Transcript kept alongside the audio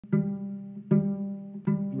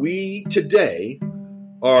we today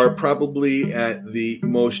are probably at the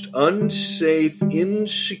most unsafe,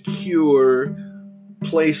 insecure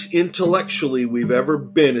place intellectually we've ever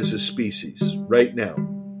been as a species right now.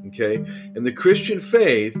 Okay? And the Christian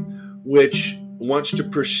faith, which wants to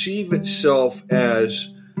perceive itself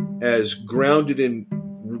as grounded in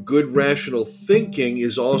good rational thinking,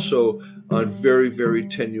 is also on very, very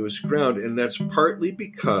tenuous ground. And that's partly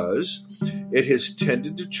because it has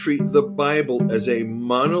tended to treat the Bible as a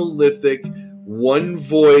monolithic,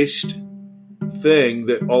 one-voiced thing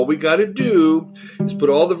that all we got to do is put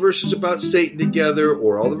all the verses about Satan together,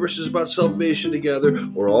 or all the verses about salvation together,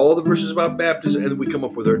 or all the verses about baptism, and we come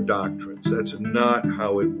up with our doctrines. That's not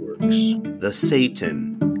how it works. The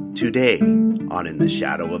Satan, today on In the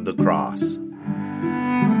Shadow of the Cross.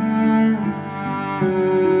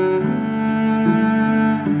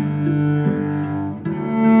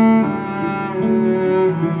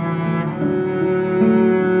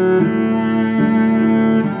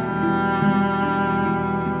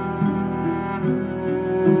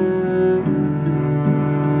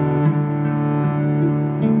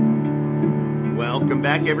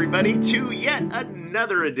 Back, everybody, to yet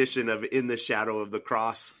another edition of In the Shadow of the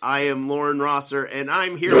Cross. I am Loren Rosser, and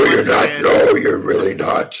I'm here once again. No, you're really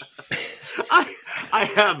not. I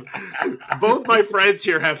have both my friends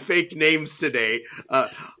here have fake names today.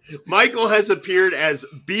 Michael has appeared as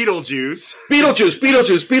Beetlejuice.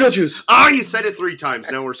 Beetlejuice. Oh, you said it 3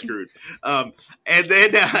 times. Now we're screwed. And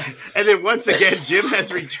then once again, Jim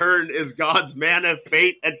has returned as God's man of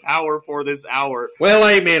faith and power for this hour. Well,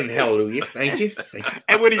 amen. Hallelujah. Thank you.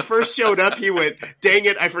 And when he first showed up, he went, "Dang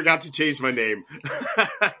it, I forgot to change my name."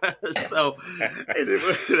 So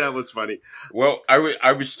that was funny. Well,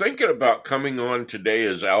 I was thinking about coming on today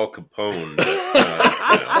as Al Capone.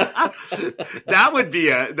 That would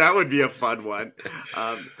be a fun one.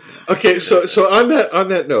 Okay, so on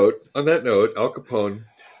that note, Al Capone.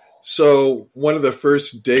 So one of the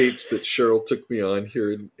first dates that Cheryl took me on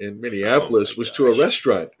here in Minneapolis was to a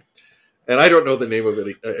restaurant, and I don't know the name of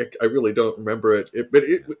it. I really don't remember it. But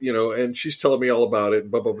and she's telling me all about it.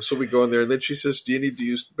 And blah, blah, blah. So we go in there, and then she says, "Do you need to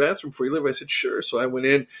use the bathroom before you leave?" I said, "Sure." So I went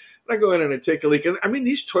in. I go in and I take a leak. And I mean,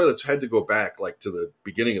 these toilets had to go back like to the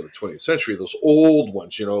beginning of the 20th century. Those old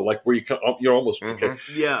ones, like where you're almost okay.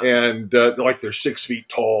 Yeah, and like they're 6 feet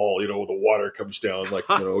tall. The water comes down like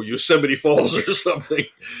Yosemite Falls or something.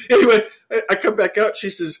 Anyway, I come back out. She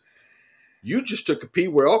says, "You just took a pee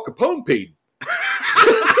where Al Capone peed."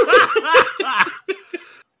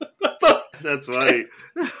 That's right.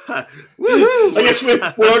 I guess we're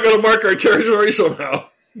all going to mark our territory somehow.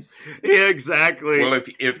 Yeah, exactly. Well,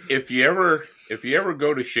 if you ever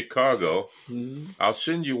go to Chicago, I'll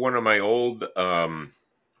send you one of my old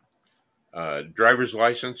driver's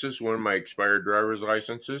licenses, one of my expired driver's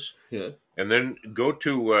licenses. Yeah. And then go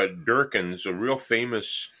to Durkin's, a real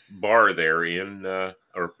famous bar there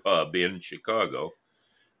or pub in Chicago.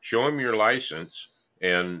 Show them your license,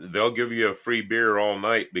 and they'll give you a free beer all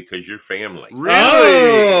night because you're family. Really?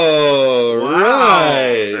 Oh, wow.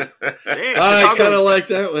 Right. Hey, I kind of like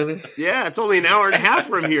that one. Yeah, it's only an hour and a half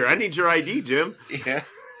from here. I need your ID, Jim. Yeah.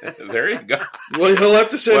 There you go. Well, he'll have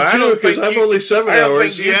to send 2 because I'm only 7 hours. I don't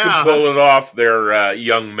think you can pull it off there,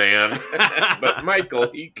 young man. But Michael,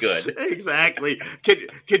 he could. Exactly.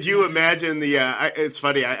 Could you imagine it's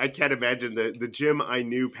funny, I can't imagine the Jim I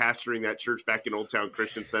knew pastoring that church back in Old Town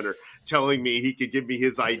Christian Center telling me he could give me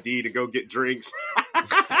his ID to go get drinks.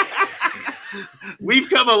 We've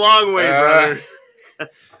come a long way, brother.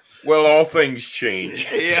 Well, all things change.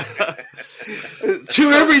 Yeah.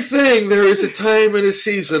 To everything, there is a time and a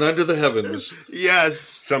season under the heavens. Yes.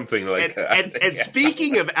 Something like that. And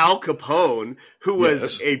speaking of Al Capone, who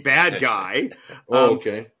was a bad guy,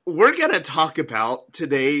 okay. We're going to talk about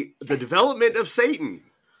today the development of Satan.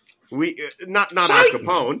 We not Al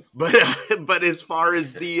Capone, but as far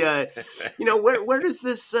as the where does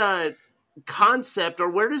this concept,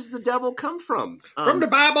 or where does the devil come from? From the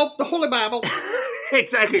Bible, the Holy Bible.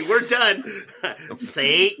 Exactly. We're done.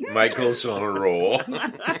 Satan. Michael's on a roll.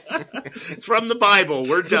 It's from the Bible.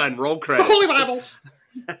 We're done. Roll credits. The Holy Bible.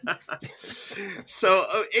 So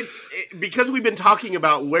it's because we've been talking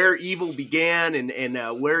about where evil began and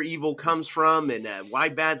where evil comes from and why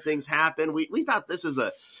bad things happen. We thought this is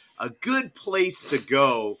a good place to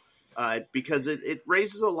go because it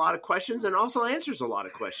raises a lot of questions and also answers a lot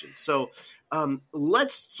of questions. So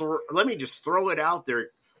let me just throw it out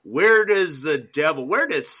there. Where does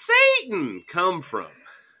Satan come from?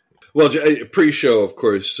 Well, pre-show, of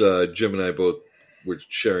course, Jim and I both were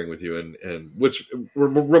sharing with you, and what's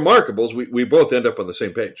remarkable is we both end up on the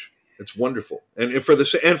same page. It's wonderful, and for the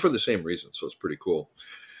same reason, so it's pretty cool.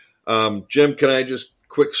 Jim, can I just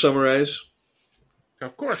quick summarize?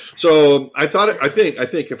 Of course. So I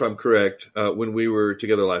think if I'm correct, when we were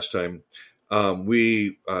together last time, I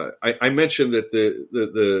mentioned that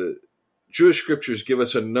the Jewish scriptures give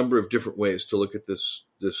us a number of different ways to look at this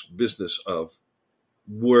business of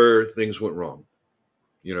where things went wrong.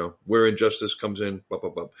 Where injustice comes in. Blah, blah,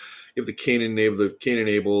 blah. You have the Cain and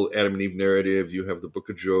Abel, Adam and Eve narrative. You have the Book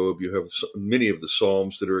of Job. You have many of the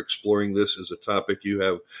Psalms that are exploring this as a topic. You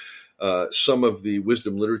have some of the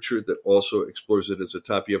wisdom literature that also explores it as a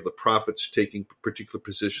topic. You have the prophets taking particular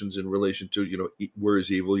positions in relation to, where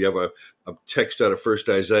is evil. You have a text out of First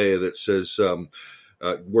Isaiah that says,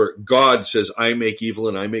 where God says, I make evil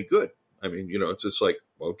and I make good. I mean, it's just like,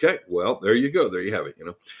 okay, well, there you go. There you have it,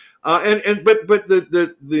 but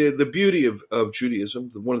the beauty of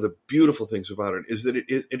Judaism, one of the beautiful things about it is that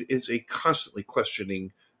it is a constantly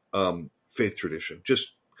questioning faith tradition.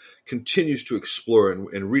 Just continues to explore,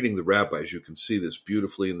 and reading the rabbis, you can see this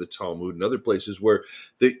beautifully in the Talmud and other places where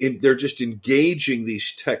they're just engaging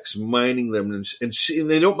these texts, mining them, and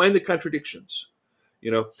they don't mind the contradictions,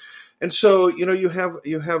 And so, you have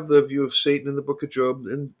the view of Satan in the Book of Job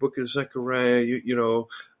and the Book of Zechariah.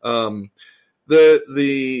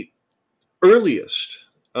 The earliest,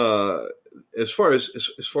 as far as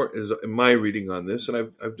my reading on this,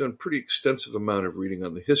 and I've done pretty extensive amount of reading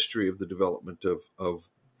on the history of the development of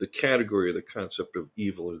the category or the concept of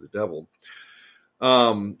evil or the devil.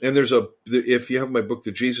 And if you have my book,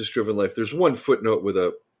 The Jesus Driven Life, there's one footnote with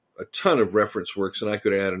a ton of reference works, and I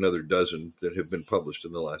could add another dozen that have been published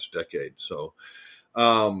in the last decade. So,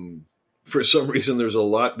 for some reason, there's a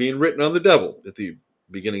lot being written on the devil at the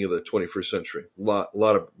beginning of the 21st century. A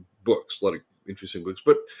lot of books, a lot of interesting books.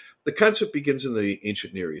 But the concept begins in the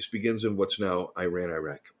ancient Near East, begins in what's now Iran,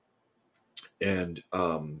 Iraq. And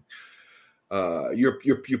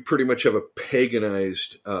you pretty much have a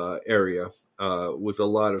paganized area with a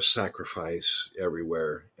lot of sacrifice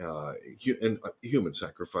everywhere, and human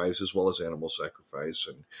sacrifice as well as animal sacrifice.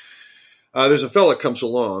 And there's a fella comes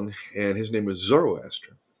along, and his name is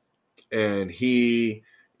Zoroaster, and he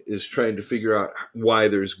is trying to figure out why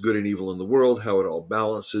there's good and evil in the world, how it all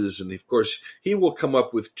balances. And of course, he will come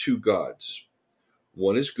up with two gods.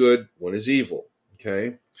 One is good, one is evil.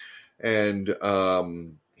 Okay. And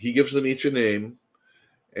he gives them each a name.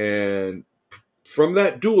 And from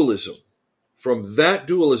that dualism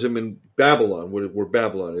in Babylon, where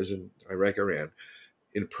Babylon is in Iraq, Iran,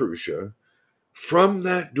 in Persia, from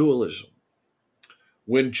that dualism,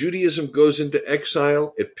 when Judaism goes into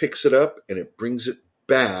exile, it picks it up and it brings it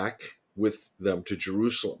back with them to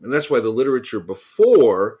Jerusalem. And that's why the literature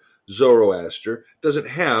before Zoroaster doesn't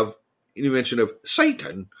have any mention of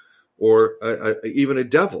Satan or even a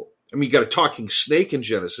devil. I mean, you got a talking snake in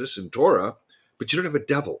Genesis and Torah, but you don't have a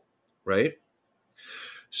devil, right?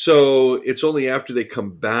 So it's only after they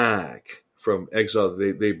come back from exile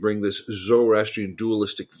they bring this Zoroastrian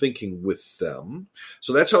dualistic thinking with them.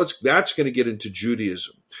 So that's going to get into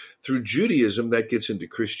Judaism. Through Judaism, that gets into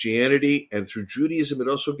Christianity, and through Judaism, it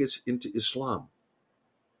also gets into Islam.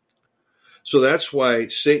 So that's why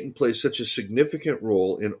Satan plays such a significant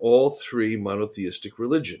role in all three monotheistic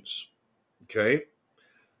religions. Okay?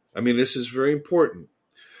 I mean, this is very important.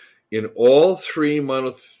 In all three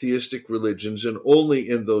monotheistic religions, and only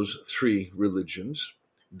in those three religions,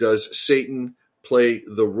 does Satan play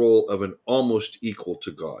the role of an almost equal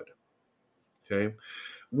to God. Okay?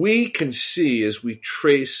 We can see as we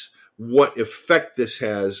trace what effect this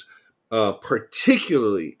has,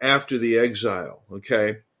 particularly after the exile.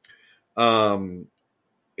 Okay?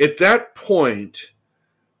 At that point,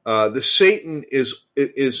 the Satan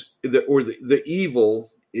the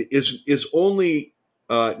evil is only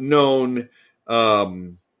known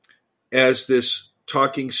as this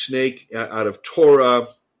talking snake out of Torah,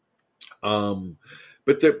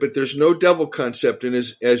 but there's no devil concept. And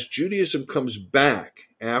as Judaism comes back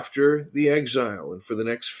after the exile and for the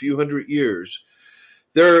next few hundred years,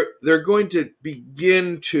 they're going to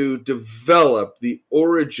begin to develop the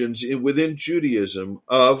origins within Judaism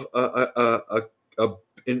of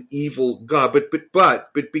an evil God, but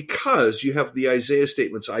because you have the Isaiah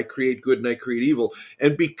statements, I create good and I create evil,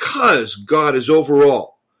 and because God is over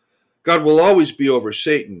all, God will always be over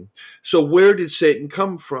Satan. So where did Satan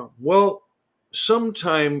come from? Well,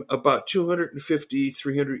 sometime about 250,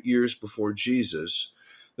 300 years before Jesus,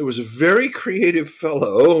 there was a very creative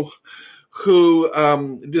fellow who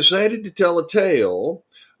decided to tell a tale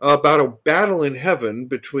about a battle in heaven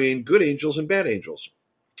between good angels and bad angels.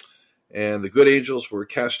 And the good angels were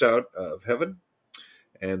cast out of heaven,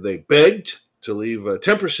 and they begged to leave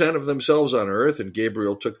 10% of themselves on earth. And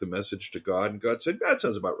Gabriel took the message to God, and God said, that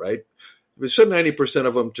sounds about right. We send 90%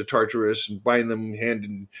 of them to Tartarus and bind them hand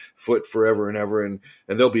and foot forever and ever, and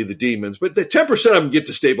they'll be the demons. But the 10% of them get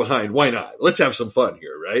to stay behind. Why not? Let's have some fun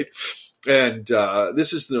here, right? And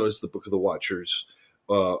this is known as the Book of the Watchers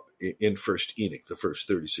in First Enoch. The first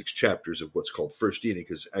 36 chapters of what's called First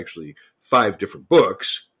Enoch is actually 5 different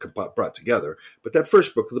books brought together. But that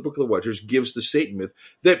first book, the Book of the Watchers, gives the Satan myth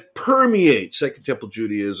that permeates Second Temple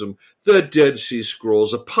Judaism, the Dead Sea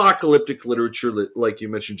Scrolls, apocalyptic literature, like you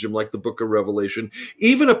mentioned, Jim, like the Book of Revelation,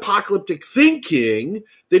 even apocalyptic thinking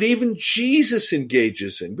that even Jesus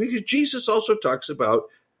engages in, because Jesus also talks about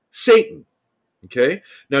Satan. Okay.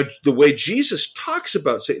 Now, the way Jesus talks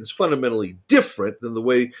about Satan is fundamentally different than the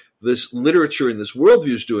way this literature and this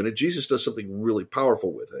worldview is doing it. Jesus does something really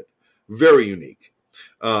powerful with it, very unique,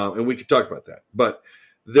 and we could talk about that. But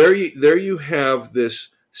there you have this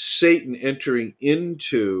Satan entering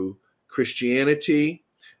into Christianity.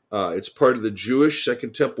 It's part of the Jewish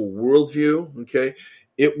Second Temple worldview. Okay,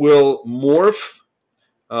 it will morph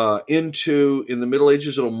in the Middle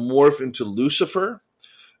Ages. It'll morph into Lucifer.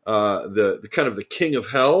 The kind of the king of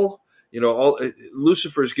hell,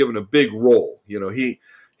 Lucifer is given a big role. He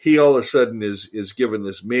all of a sudden is given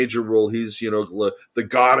this major role. He's, the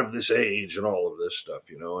god of this age and all of this stuff,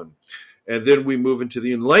 and then we move into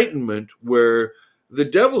the Enlightenment, where the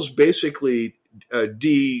devil's basically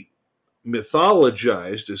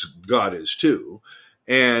demythologized, as God is too.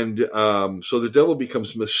 And so the devil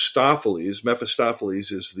becomes Mephistopheles.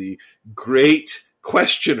 Mephistopheles is the great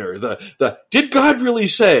questioner, the did God really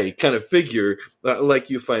say kind of figure,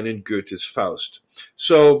 like you find in Goethe's Faust.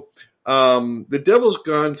 So the devil's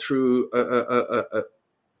gone through a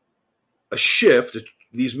shift,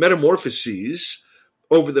 these metamorphoses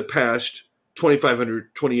over the past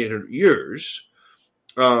 2,500, 2,800 years.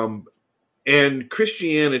 And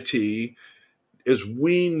Christianity, as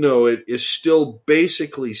we know it, is still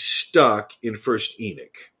basically stuck in First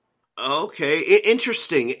Enoch. Okay,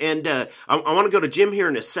 interesting. And I want to go to Jim here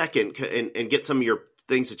in a second and get some of your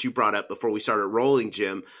things that you brought up before we started rolling,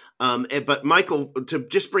 Jim. But Michael, to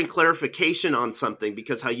just bring clarification on something,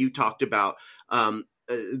 because how you talked about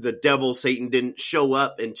the devil, Satan, didn't show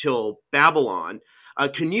up until Babylon.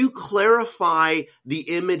 Can you clarify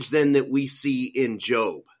the image then that we see in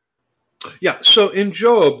Job? Yeah, so in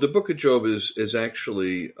Job, the book of Job is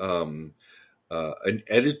actually an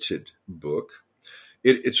edited book.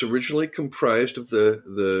 It's originally comprised of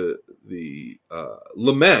the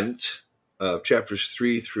lament of chapters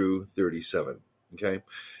 3 through 37. Okay,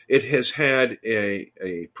 it has had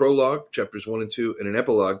a prologue, chapters 1 and 2, and an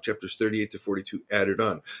epilogue, chapters 38 to 42, added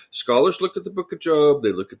on. Scholars look at the book of Job,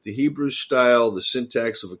 they look at the Hebrew style, the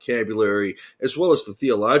syntax, the vocabulary, as well as the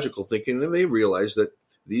theological thinking, and they realize that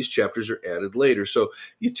these chapters are added later. So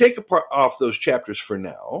you take off those chapters for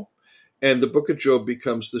now, and the book of Job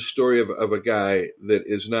becomes the story of a guy that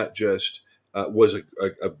is not just was a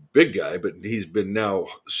big guy, but he's been now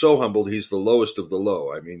so humbled, he's the lowest of the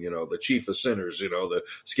low. I mean, the chief of sinners, the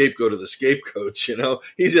scapegoat of the scapegoats,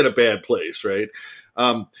 he's in a bad place, right?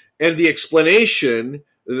 And the explanation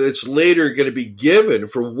that's later going to be given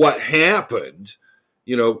for what happened,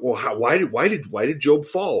 why did Job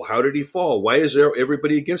fall? How did he fall? Why is there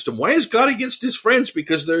everybody against him? Why is God against his friends?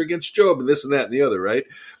 Because they're against Job, and this and that and the other, right?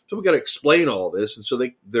 So we got to explain all this, and so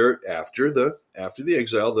they're after the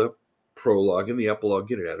exile, the prologue and the epilogue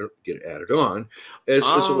get added on as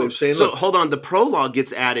a way of saying. So hold on, the prologue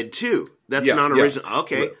gets added too. That's not original. Yeah.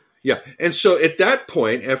 Okay. Yeah, and so at that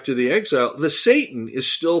point, after the exile, the Satan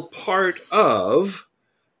is still part of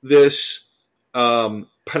this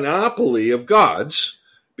panoply of gods.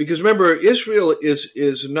 Because remember, Israel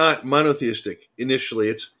is not monotheistic initially;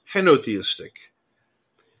 it's henotheistic.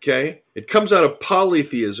 Okay, it comes out of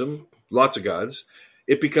polytheism, lots of gods.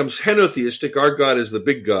 It becomes henotheistic. Our God is the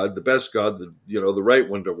big God, the best God, the right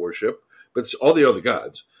one to worship. But it's all the other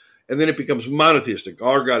gods, and then it becomes monotheistic.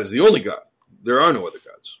 Our God is the only God. There are no other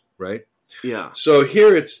gods, right? Yeah. So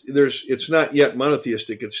here it's not yet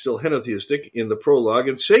monotheistic; it's still henotheistic in the prologue,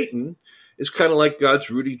 and Satan is kind of like God's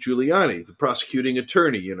Rudy Giuliani, the prosecuting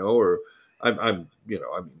attorney, or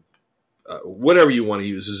whatever you want to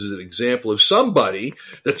use as an example of somebody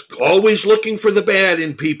that's always looking for the bad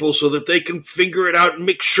in people so that they can figure it out and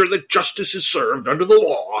make sure that justice is served under the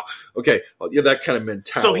law. Okay, that kind of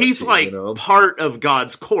mentality. So he's like part of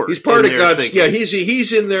God's court. He's part of God's. Thinking. Yeah,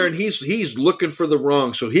 he's in there and he's looking for the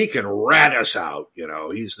wrong so he can rat us out.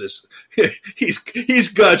 He's this. He's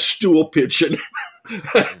God's stool pigeon.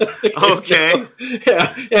 Okay.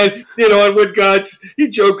 Yeah, and and when he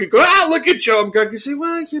joke and go, look at Job. God can say,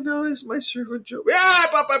 well, it's my servant Job.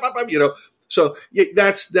 So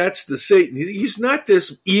that's the Satan. He's not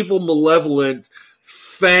this evil, malevolent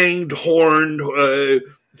fanged, horned,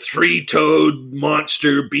 three-toed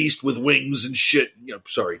monster beast with wings and shit.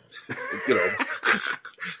 Sorry.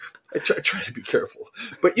 I try to be careful.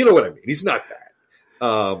 But you know what I mean. He's not that.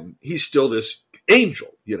 He's still this angel,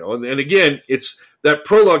 and again, it's that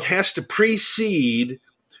prologue has to precede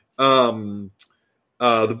the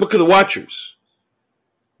Book of the Watchers,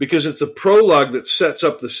 because it's a prologue that sets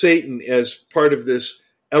up the Satan as part of this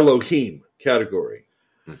Elohim category.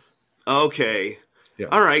 Okay. Yeah.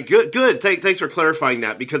 All right. Good. Thanks for clarifying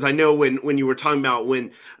that, because I know when you were talking about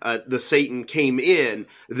when the Satan came in,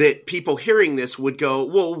 that people hearing this would go,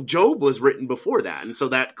 well, Job was written before that. And so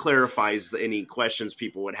that clarifies any questions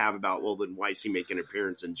people would have about, well, then why is he making an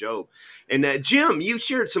appearance in Job? And Jim, you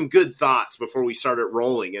shared some good thoughts before we started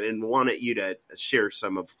rolling, and wanted you to share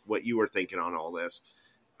some of what you were thinking on all this.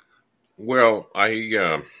 Well,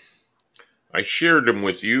 I shared them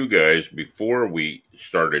with you guys before we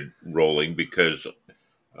started rolling, because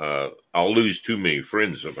I'll lose too many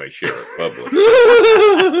friends if I share it publicly.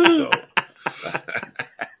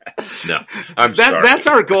 No, I'm sorry. That's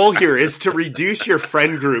our goal here, is to reduce your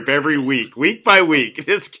friend group every week by week.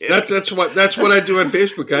 Just kidding. That's what I do on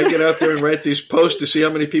Facebook. I get out there and write these posts to see how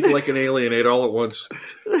many people I can alienate all at once.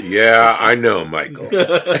 Yeah, I know, Michael.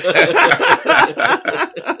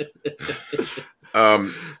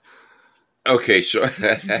 Okay, so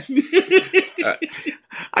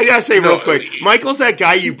I gotta say real quick, Michael's that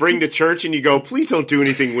guy you bring to church and you go, please don't do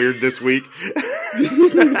anything weird this week.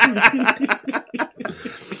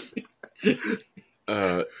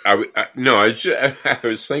 I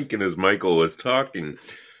was thinking as Michael was talking.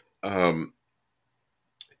 I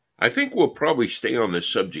think we'll probably stay on this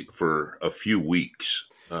subject for a few weeks,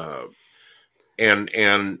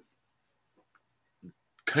 and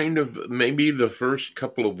kind of maybe the first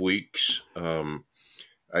couple of weeks. I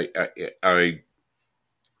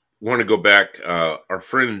want to go back. Our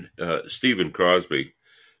friend Stephen Crosby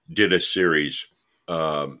did a series,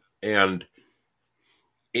 and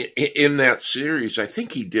in that series, I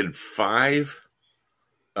think he did 5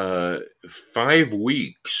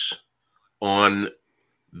 weeks on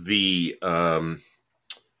the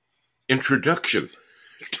introduction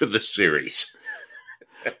to the series.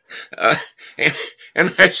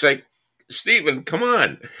 And I was like, Stephen, come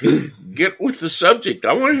on, get with the subject.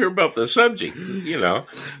 I want to hear about the subject,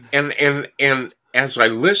 And as I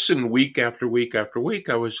listened week after week after week,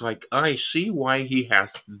 I was like, I see why he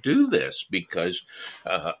has to do this, because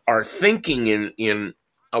our thinking in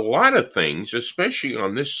a lot of things, especially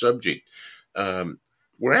on this subject,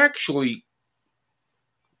 we're actually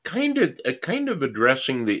kind of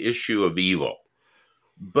addressing the issue of evil.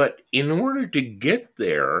 But in order to get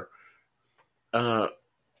there,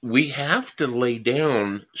 we have to lay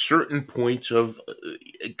down certain points of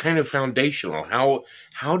kind of foundational.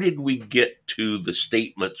 How did we get to the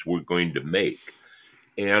statements we're going to make?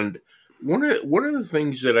 And one of the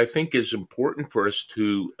things that I think is important for us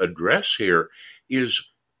to address here is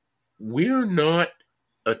we're not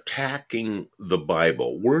attacking the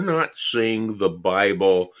Bible. We're not saying the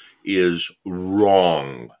Bible is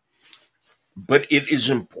wrong. But it is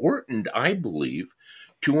important, I believe,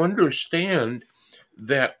 to understand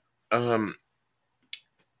that I'm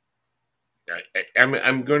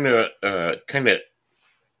going to kind of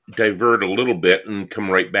divert a little bit and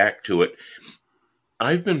come right back to it.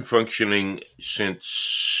 I've been functioning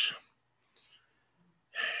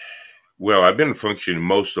I've been functioning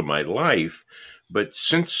most of my life, but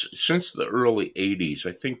since the early 80s,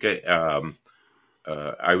 I think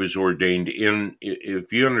I was ordained in,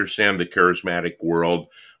 if you understand the charismatic world,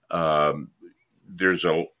 there's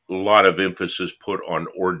a lot of emphasis put on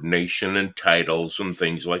ordination and titles and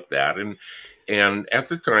things like that. And at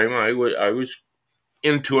the time I was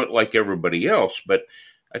into it like everybody else, but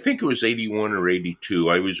I think it was 81 or 82.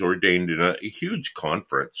 I was ordained in a huge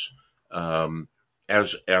conference,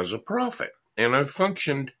 as a prophet, and I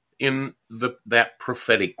functioned in that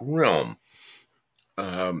prophetic realm.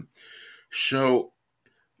 So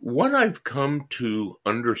what I've come to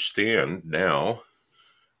understand now,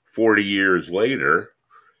 40 years later,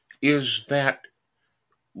 is that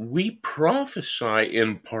we prophesy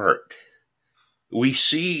in part. We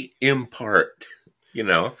see in part,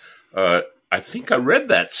 I think I read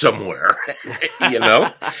that somewhere,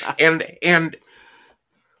 and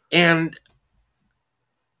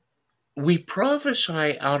we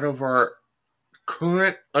prophesy out of our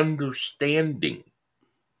current understanding.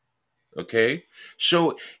 Okay?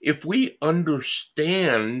 So if we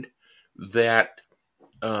understand that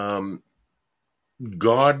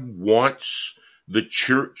God wants the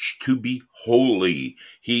church to be holy.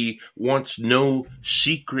 He wants no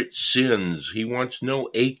secret sins. He wants no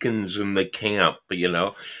Achans in the camp,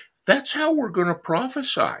 That's how we're going to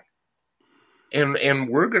prophesy. And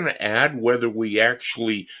we're going to add, whether we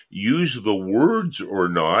actually use the words or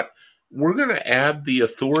not, we're going to add the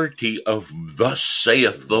authority of "Thus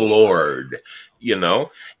saith the Lord,"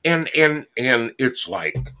 and it's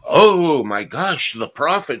like, oh my gosh, the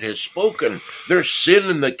prophet has spoken. There's sin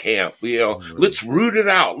in the camp. Let's root it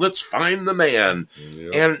out. Let's find the man.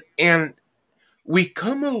 Yep. And we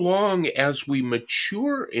come along as we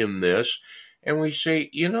mature in this, and we say,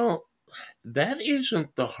 that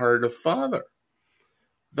isn't the heart of Father.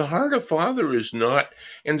 The heart of Father is not,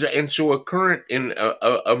 and so a current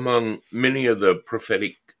among many of the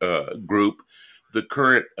prophetic group, the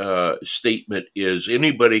current statement is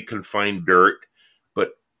anybody can find dirt,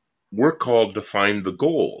 but we're called to find the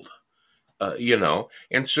gold.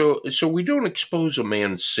 And so we don't expose a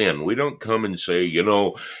man's sin. We don't come and say,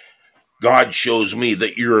 God shows me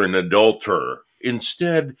that you're an adulterer.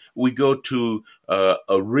 Instead, we go to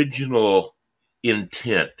original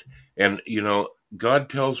intent, and God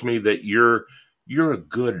tells me that you're a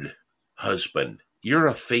good husband. You're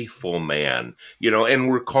a faithful man, and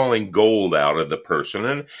we're calling gold out of the person.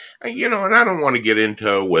 And, and I don't want to get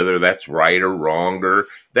into whether that's right or wrong, or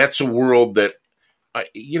that's a world that,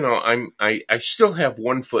 I still have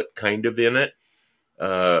one foot kind of in it.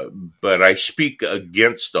 But I speak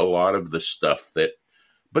against a lot of the stuff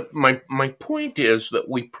but my point is that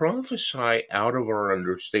we prophesy out of our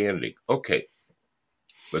understanding. Okay.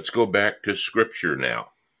 Let's go back to Scripture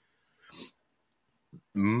now.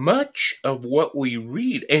 Much of what we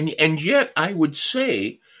read, and yet I would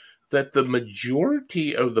say that the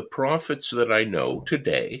majority of the prophets that I know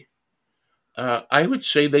today, I would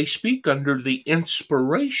say they speak under the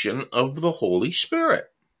inspiration of the Holy Spirit.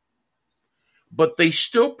 But they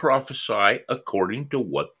still prophesy according to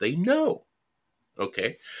what they know.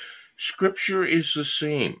 Okay? Scripture is the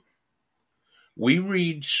same. We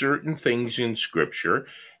read certain things in Scripture,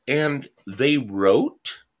 and they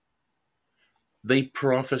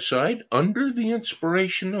prophesied under the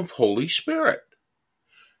inspiration of Holy Spirit,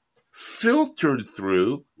 filtered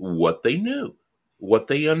through what they knew, what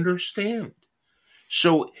they understand.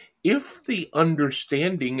 So if the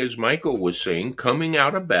understanding, as Michael was saying, coming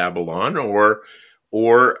out of Babylon or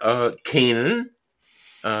Canaan,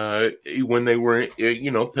 when they were,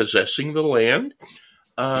 possessing the land,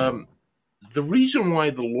 the reason why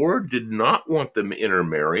the Lord did not want them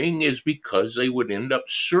intermarrying is because they would end up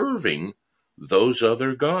serving those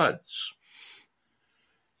other gods.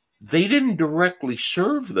 They didn't directly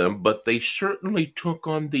serve them, but they certainly took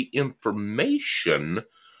on the information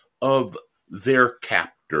of their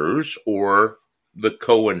captors or the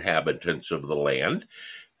co-inhabitants of the land,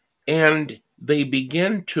 and they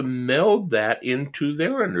began to meld that into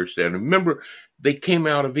their understanding. Remember, they came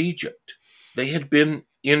out of Egypt. They had been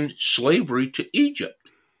in slavery to Egypt.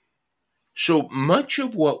 So much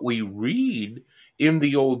of what we read in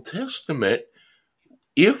the Old Testament,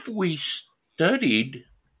 if we studied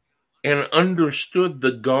and understood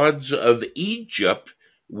the gods of Egypt,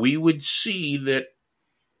 we would see that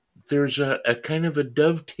there's a kind of a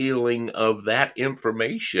dovetailing of that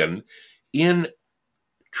information in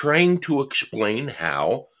trying to explain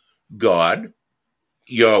how God,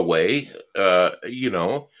 Yahweh,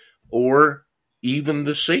 or even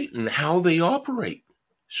the Satan, how they operate.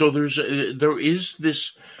 So there is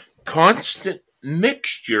this constant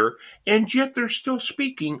mixture, and yet they're still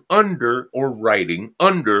speaking under or writing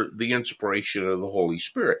under the inspiration of the Holy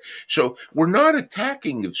Spirit. So we're not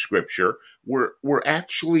attacking the Scripture. We're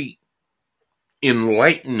actually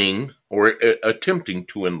enlightening or attempting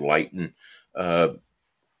to enlighten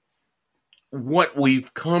what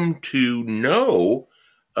we've come to know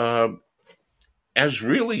as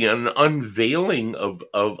really an unveiling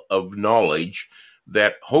of knowledge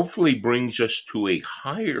that hopefully brings us to a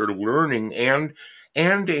higher learning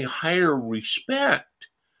and a higher respect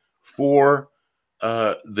for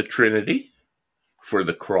the Trinity, for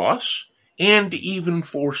the cross, and even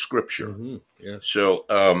for Scripture. Mm-hmm. Yeah.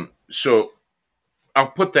 So I'll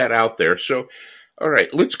put that out there. So, all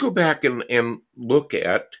right, let's go back and look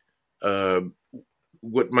at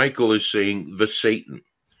what Michael is saying, the Satan.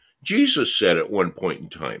 Jesus said at one point in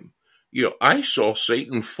time, I saw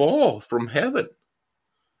Satan fall from heaven.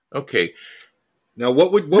 Okay. Now,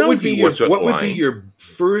 what would be your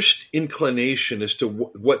first inclination as to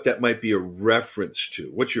what that might be a reference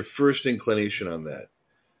to? What's your first inclination on that?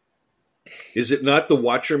 Is it not the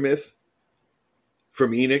Watcher myth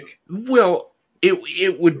from Enoch? Well,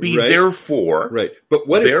 It would be Right. therefore. Right. But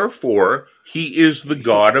what if, Therefore, he is the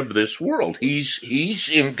God of this world. He's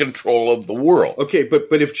in control of the world. okay,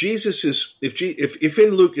 but if Jesus is, if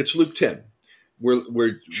in Luke, it's Luke 10,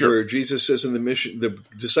 where Jesus says in the mission, the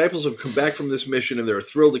disciples have come back from this mission and they're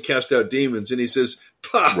thrilled to cast out demons, and he says,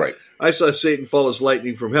 "Pah, Right. I saw Satan fall as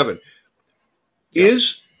lightning from heaven." Yeah.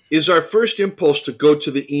 Is our first impulse to go to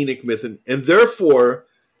the Enoch myth and therefore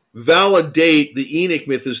validate the Enoch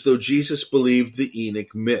myth as though Jesus believed the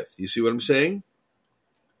Enoch myth? You see what I'm saying?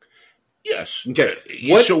 Yes. Okay.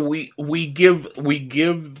 So we give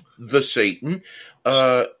the Satan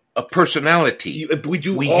a personality. We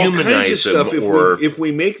do We all humanize kinds of stuff him, if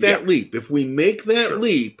we make that leap. If we make that Sure.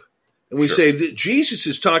 leap, and we Sure. say that Jesus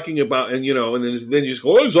is talking about, and then you just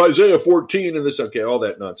go, "Oh, it's Isaiah 14," and this, okay, all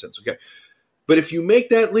that nonsense. Okay, but if you make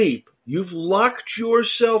that leap, you've locked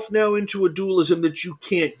yourself now into a dualism that you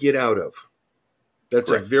can't get out of. That's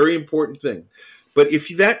Correct. a very important thing. But if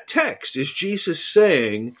that text is Jesus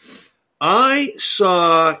saying, "I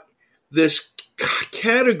saw this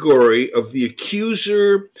category of the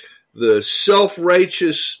accuser, the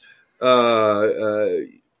self-righteous,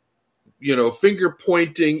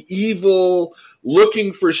 finger-pointing, evil,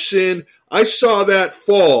 looking for sin. I saw that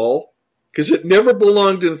fall because it never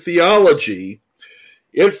belonged in theology.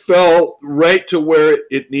 It fell right to where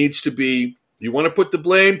it needs to be. You want to put the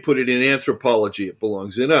blame? Put it in anthropology. It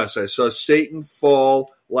belongs in us. I saw Satan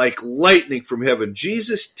fall like lightning from heaven."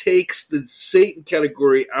 Jesus takes the Satan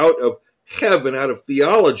category out of heaven, out of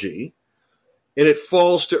theology, and it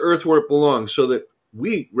falls to earth where it belongs, so that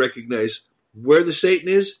we recognize where the Satan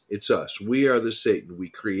is. It's us. We are the Satan. We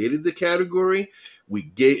created the category. We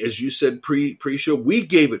gave, as you said pre-show, we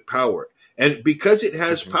gave it power. And because it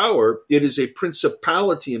has power, it is a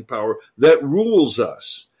principality in power that rules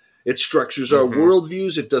us. It structures our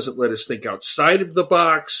worldviews. It doesn't let us think outside of the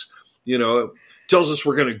box. It tells us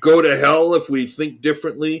we're going to go to hell if we think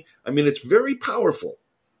differently. I mean, it's very powerful,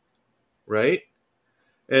 right?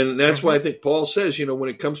 And that's why I think Paul says, when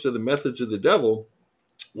it comes to the methods of the devil,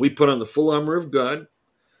 we put on the full armor of God.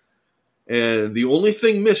 And the only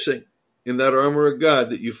thing missing in that armor of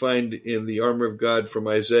God that you find in the armor of God from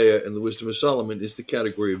Isaiah and the wisdom of Solomon is the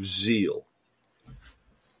category of zeal.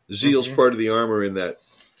 Zeal's part of the armor in that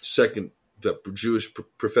the Jewish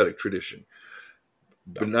prophetic tradition,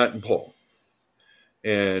 but not in Paul.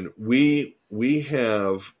 And we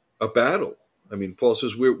have a battle. I mean, Paul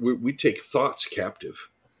says we take thoughts captive.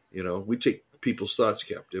 We take people's thoughts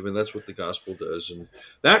captive, and that's what the gospel does, and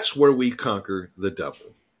that's where we conquer the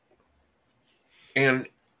devil. And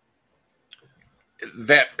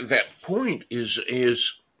that point is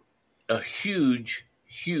a huge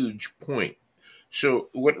point. So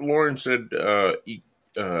what Loren said,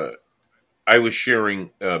 I was sharing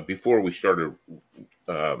before we started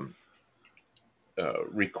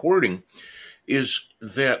recording, is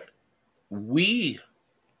that we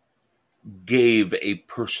gave a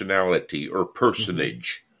personality or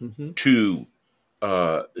personage to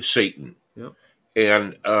Satan. Yep.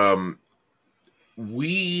 And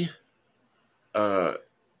we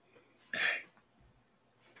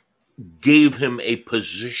gave him a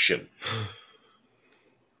position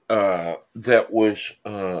that was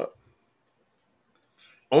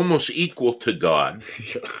almost equal to God,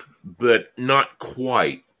 but not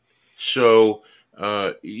quite. So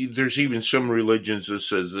there's even some religions that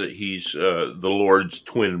says that he's the Lord's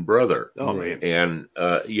twin brother. Oh, man. And,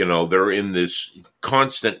 they're in this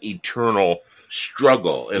constant eternal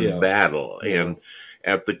struggle and battle. And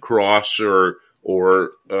at the cross or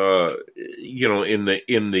in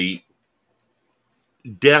the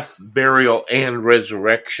death, burial, and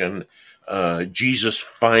resurrection, Jesus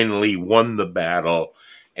finally won the battle.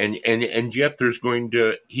 And yet there's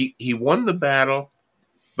he won the battle,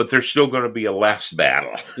 but there's still going to be a last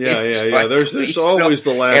battle. Yeah. There's always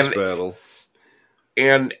the last battle.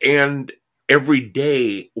 And every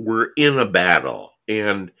day we're in a battle.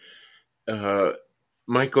 And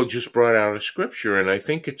Michael just brought out a scripture, and I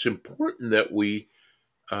think it's important that we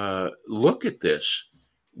look at this.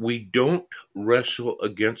 We don't wrestle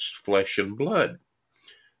against flesh and blood.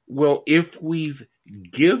 Well, if we've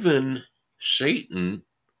given Satan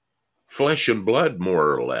flesh and blood,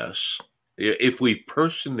 more or less, if we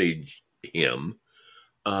personage him,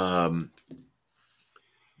 then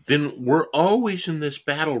we're always in this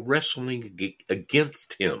battle wrestling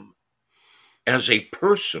against him as a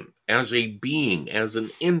person, as a being, as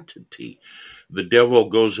an entity. The devil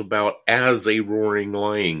goes about as a roaring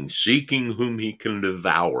lion, seeking whom he can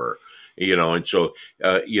devour. And so,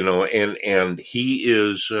 and he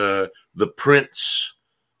is the prince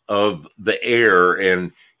of the air,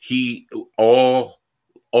 and he all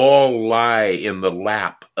all lie in the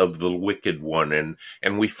lap of the wicked one.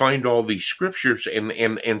 And we find all these scriptures,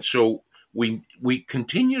 and so we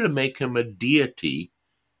continue to make him a deity,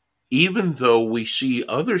 even though we see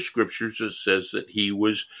other scriptures that says that he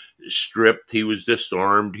was stripped, he was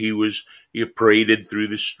disarmed, he paraded through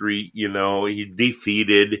the street, he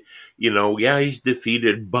defeated, he's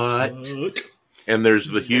defeated, but, and there's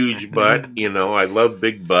the huge but, I love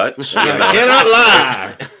big butts. I cannot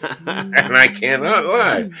lie. And I cannot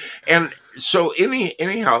lie. And so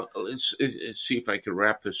anyhow, let's see if I can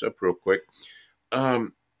wrap this up real quick.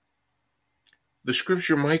 The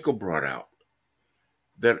scripture Michael brought out,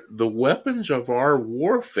 that the weapons of our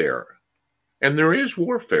warfare, and there is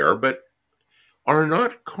warfare, but are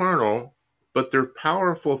not carnal, but they're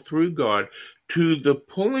powerful through God to the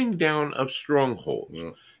pulling down of strongholds,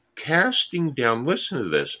 casting down, listen to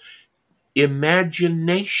this,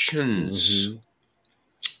 imaginations. Mm-hmm.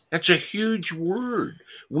 That's a huge word.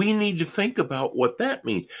 We need to think about what that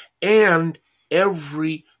means. And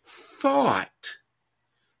every thought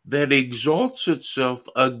that exalts itself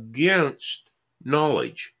against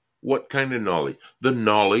knowledge. What kind of knowledge? The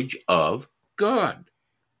knowledge of God.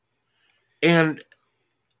 And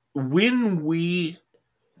when we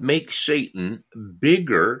make Satan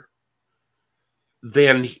bigger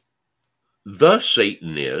than the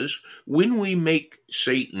Satan is, when we make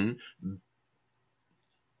Satan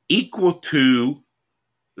equal to,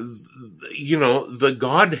 the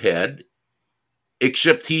Godhead,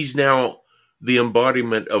 except he's now the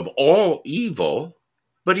embodiment of all evil,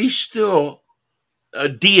 but he's still a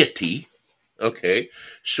deity. Okay,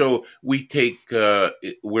 so we take,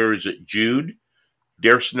 where is it, Jude?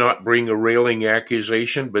 Darest not bring a railing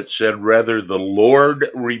accusation, but said rather the Lord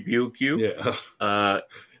rebuke you. Yeah.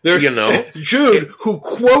 Jude, who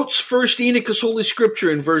quotes First Enoch as Holy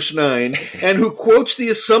Scripture in verse 9, and who quotes the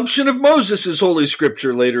Assumption of Moses as Holy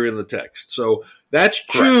Scripture later in the text. So that's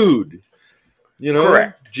Jude.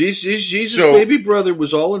 Correct. Jesus' baby brother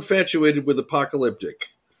was all infatuated with apocalyptic.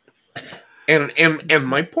 And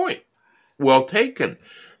my point, well taken,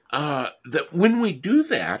 that when we do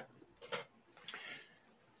that,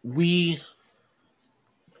 we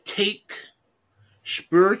take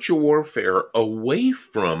spiritual warfare away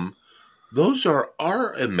from, those are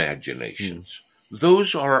our imaginations.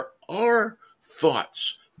 Those are our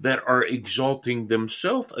thoughts that are exalting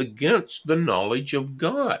themselves against the knowledge of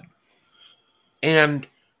God. And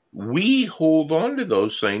we hold on to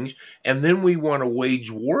those things, and then we want to wage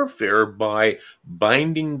warfare by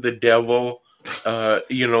binding the devil,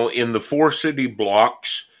 in the 4 city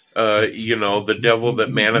blocks, the devil that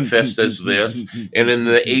manifests as this, and in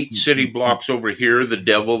the 8 city blocks over here, the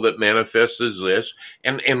devil that manifests as this,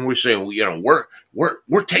 and we're saying,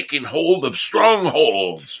 we're taking hold of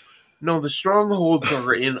strongholds. No, the strongholds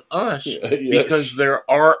are in us because they're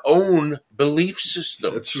our own belief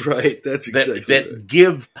systems. That's right. That's exactly that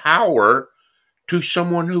give power to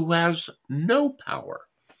someone who has no power.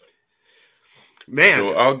 Man,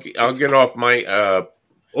 so I'll get off my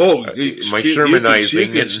my sermonizing.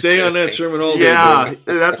 You can stay on that sermon all day. Yeah,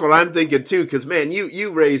 that's what I'm thinking too. Because man, you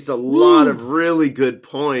raised a lot of really good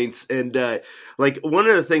points, and like one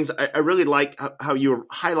of the things I really like how you were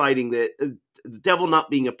highlighting that. The devil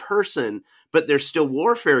not being a person, but there's still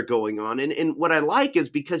warfare going on. And what I like is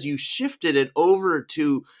because you shifted it over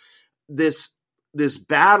to this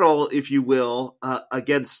battle, if you will,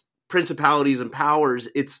 against principalities and powers.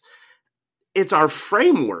 It's our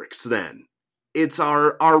frameworks then. It's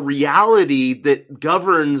our reality that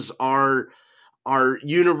governs our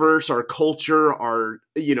universe, our culture,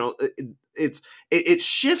 it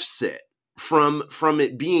shifts it from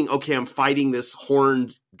it being, okay, I'm fighting this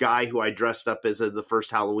horned guy who I dressed up as the first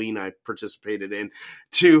Halloween I participated in,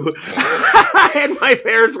 to and my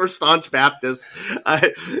parents were staunch Baptists.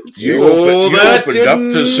 You opened up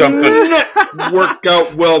to something. Work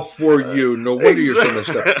out well for you. No wonder you're so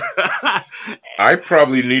messed up. I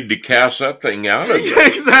probably need to cast that thing out of you.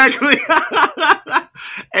 Exactly.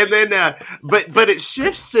 And then, but it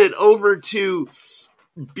shifts it over to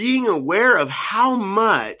being aware of how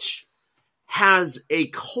much has a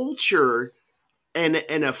culture and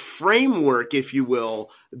a framework, if you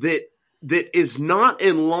will, that is not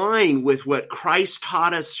in line with what Christ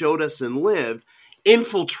taught us, showed us, and lived,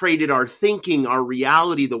 infiltrated our thinking, our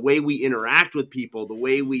reality, the way we interact with people, the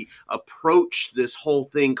way we approach this whole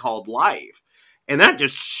thing called life. And that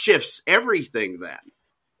just shifts everything then.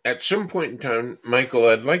 At some point in time, Michael,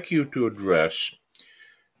 I'd like you to address,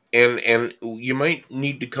 and you might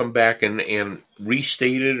need to come back and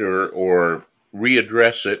restate it or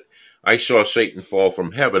readdress it. I saw Satan fall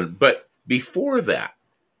from heaven, but before that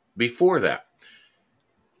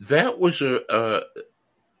was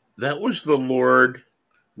that was the Lord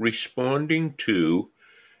responding to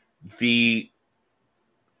the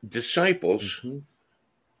disciples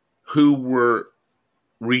who were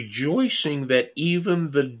rejoicing that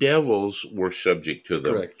even the devils were subject to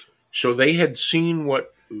them. Correct. So they had seen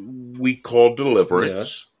what we call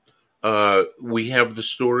deliverance. We have the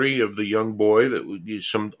story of the young boy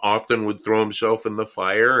that often would throw himself in the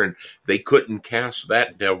fire, and they couldn't cast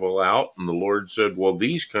that devil out. And the Lord said, well,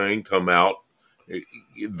 these kind come out.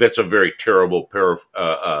 That's a very terrible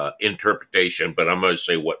interpretation, but I'm going to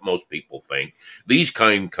say what most people think. These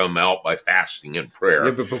kind come out by fasting and prayer.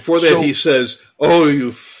 Yeah, but before that, he says, "Oh,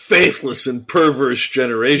 you faithless and perverse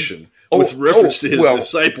generation," with reference to his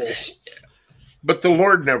disciples. But the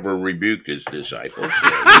Lord never rebuked his disciples.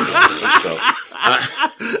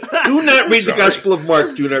 Do not read the Gospel of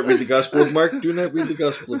Mark. Do not read the Gospel of Mark. Do not read the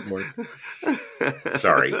Gospel of Mark.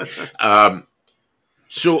 Sorry.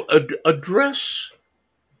 So address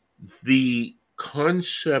the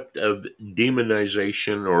concept of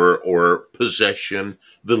demonization or possession,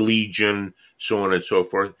 the legion, so on and so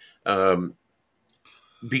forth.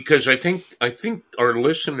 Because I think our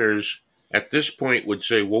listeners at this point would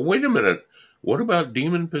say, well, wait a minute, what about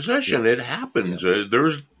demon possession? Yeah. It happens. Yeah.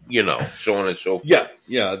 There's, so on and so forth. Yeah.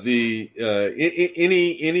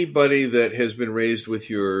 Anybody that has been raised with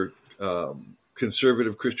your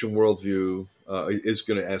conservative Christian worldview is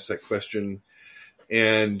going to ask that question.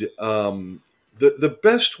 And the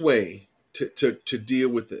best way to deal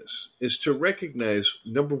with this is to recognize,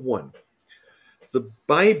 number one, the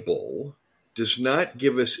Bible does not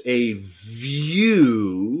give us a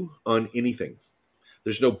view on anything.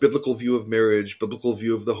 There's no biblical view of marriage, biblical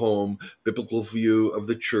view of the home, biblical view of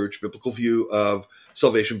the church, biblical view of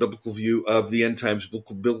salvation, biblical view of the end times.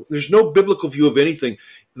 There's no biblical view of anything.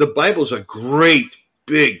 The Bible is a great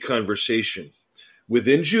big conversation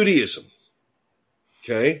within Judaism.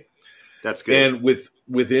 Okay? That's good. And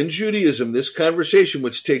within Judaism, this conversation,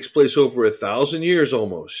 which takes place over 1,000 years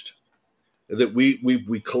almost, that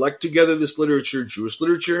we collect together this literature, Jewish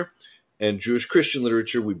literature and Jewish Christian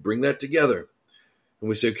literature, we bring that together. And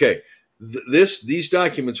we say, okay, these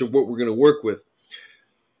documents are what we're going to work with.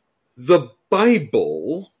 The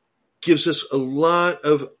Bible gives us a lot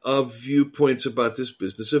of viewpoints about this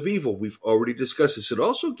business of evil. We've already discussed this. It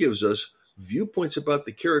also gives us viewpoints about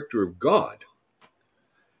the character of God.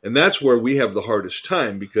 And that's where we have the hardest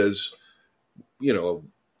time because,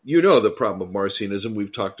 the problem of Marcionism.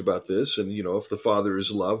 We've talked about this. And, if the Father is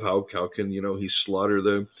love, how can, he slaughter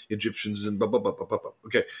the Egyptians and blah, blah, blah, blah, blah, blah.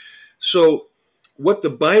 Okay. So what the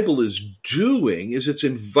Bible is doing is it's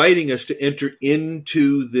inviting us to enter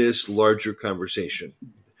into this larger conversation.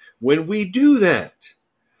 When we do that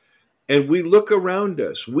and we look around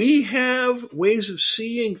us, we have ways of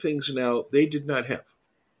seeing things now they did not have.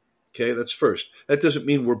 Okay, that's first. That doesn't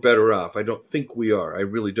mean we're better off. I don't think we are. I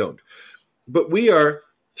really don't. But we are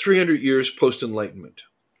 300 years post-Enlightenment,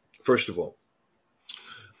 first of all.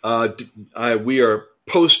 We are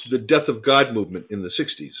post the death of God movement in the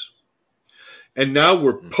 60s. And now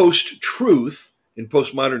we're post-truth in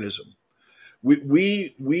postmodernism.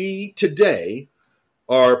 We today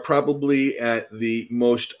are probably at the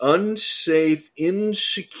most unsafe,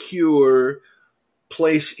 insecure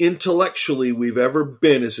place intellectually we've ever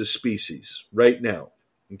been as a species right now.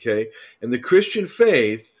 Okay? And the Christian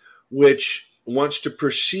faith, which wants to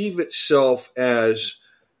perceive itself as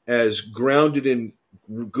grounded in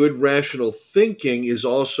good rational thinking, is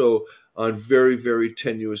also on very, very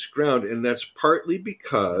tenuous ground. And that's partly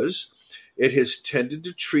because it has tended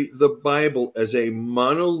to treat the Bible as a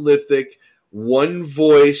monolithic,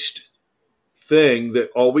 one-voiced thing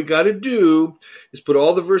that all we got to do is put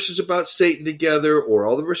all the verses about Satan together, or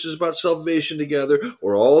all the verses about salvation together,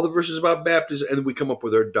 or all the verses about baptism, and we come up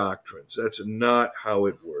with our doctrines. That's not how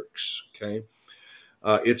it works, okay?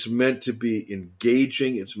 It's meant to be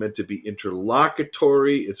engaging. It's meant to be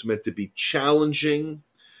interlocutory. It's meant to be challenging.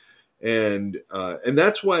 And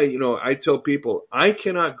that's why, I tell people, I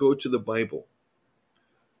cannot go to the Bible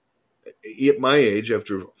at my age,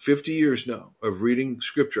 after 50 years now of reading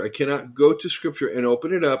Scripture. I cannot go to Scripture and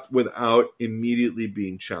open it up without immediately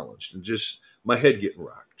being challenged and just my head getting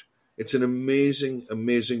rocked. It's an amazing,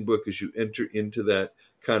 amazing book as you enter into that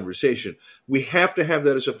conversation. We have to have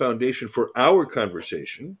that as a foundation for our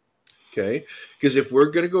conversation. Okay, because if we're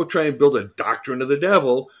going to go try and build a doctrine of the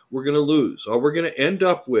devil, we're going to lose. All we're going to end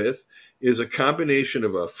up with is a combination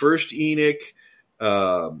of a First Enoch,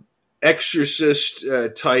 exorcist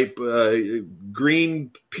type,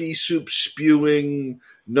 green pea soup spewing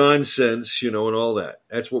nonsense, and all that.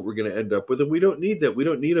 That's what we're going to end up with. And we don't need that. We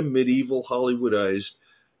don't need a medieval Hollywoodized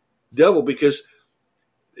devil, because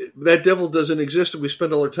that devil doesn't exist, and we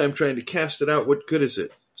spend all our time trying to cast it out. What good is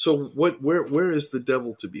it? So where is the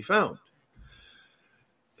devil to be found?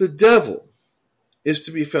 The devil is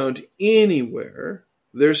to be found anywhere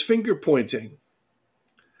there's finger pointing,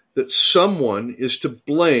 that someone is to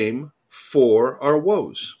blame for our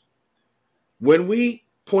woes. When we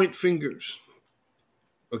point fingers,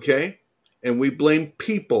 okay, and we blame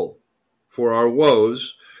people for our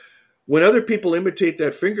woes, when other people imitate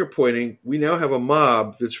that finger pointing, we now have a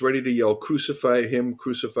mob that's ready to yell, crucify him,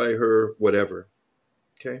 crucify her, whatever.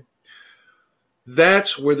 Okay?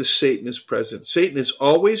 That's where the Satan is present. Satan is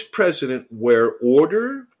always present where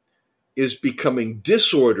order is becoming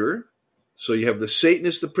disorder. So you have the Satan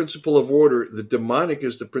is the principle of order, the demonic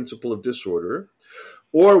is the principle of disorder.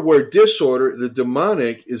 Or where disorder, the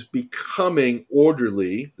demonic, is becoming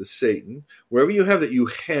orderly, the Satan. Wherever you have that, you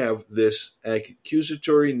have this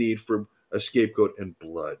accusatory need for a scapegoat and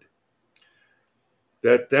blood.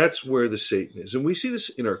 That's where the Satan is. And we see this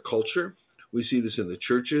in our culture. We see this in the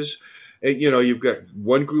churches. And, you've got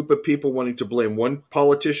one group of people wanting to blame one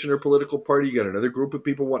politician or political party. You got another group of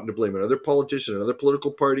people wanting to blame another politician, another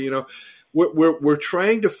political party. We're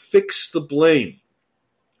trying to fix the blame.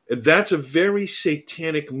 And that's a very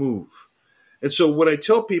satanic move. And so what I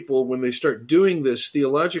tell people when they start doing this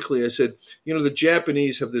theologically, I said, the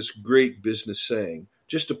Japanese have this great business saying,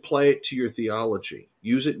 just apply it to your theology.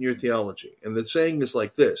 Use it in your theology. And the saying is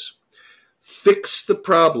like this: fix the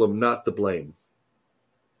problem, not the blame.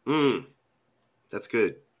 That's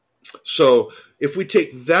good. So if we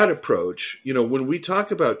take that approach, when we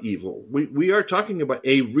talk about evil, we are talking about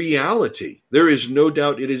a reality. There is no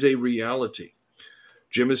doubt it is a reality.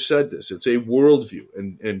 Jim has said this. It's a worldview.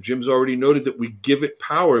 And Jim's already noted that we give it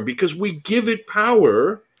power. Because we give it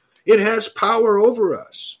power, it has power over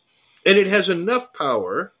us. And it has enough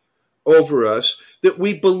power over us that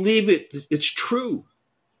we believe it's true.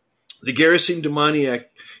 The Gerasene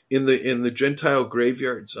demoniac in the Gentile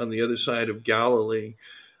graveyards on the other side of Galilee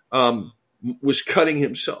was cutting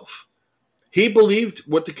himself. He believed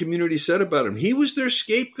what the community said about him. He was their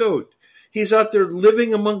scapegoat. He's out there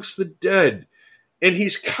living amongst the dead. And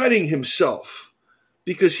he's cutting himself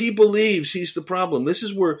because he believes he's the problem. This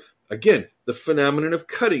is where, again, the phenomenon of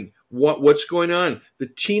cutting. What's going on? The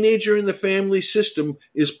teenager in the family system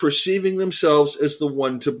is perceiving themselves as the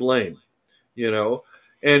one to blame,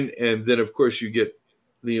 And then, of course, you get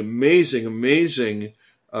the amazing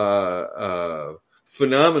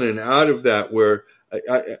phenomenon out of that where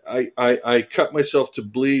I cut myself to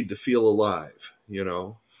bleed to feel alive,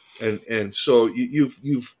 And so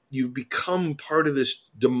you've become part of this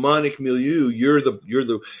demonic milieu. You're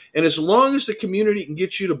the and as long as the community can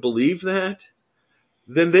get you to believe that,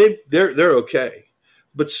 then they're okay.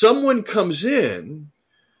 But someone comes in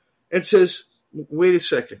and says, "Wait a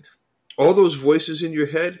second, all those voices in your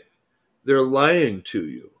head, they're lying to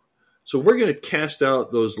you. So we're going to cast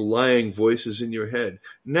out those lying voices in your head.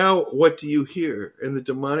 Now, what do you hear?" And the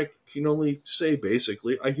demonic can only say,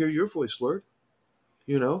 basically, "I hear your voice, Lord."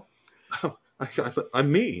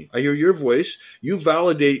 I'm me. I hear your voice. You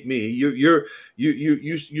validate me. You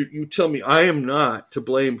tell me I am not to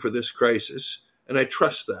blame for this crisis, and I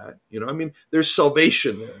trust that. There's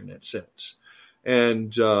salvation there in that sense.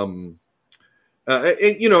 And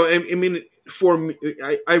for me,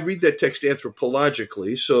 I read that text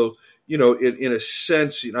anthropologically. So in a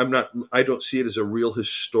sense, I don't see it as a real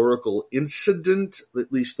historical incident,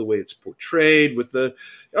 at least the way it's portrayed with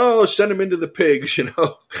send them into the pigs,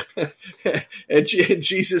 and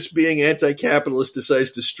Jesus being anti-capitalist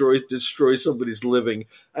decides to destroy somebody's living.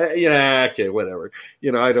 Okay, whatever.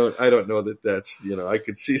 I don't know that's, I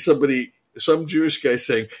could see some Jewish guy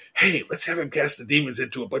saying, "Hey, let's have him cast the demons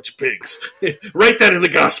into a bunch of pigs." Write that in the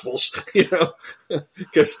Gospels,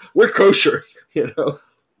 because we're kosher,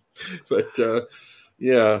 But so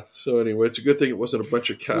anyway, it's a good thing it wasn't a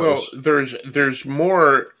bunch of cows. Well, there's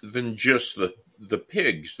more than just the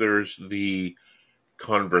pigs. There's the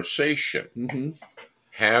conversation. Mm-hmm.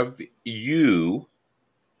 Have you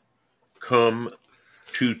come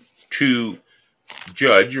to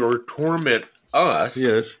judge or torment us?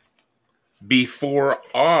 Yes. Before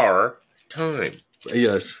our time?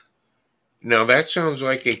 Yes. Now that sounds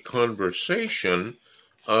like a conversation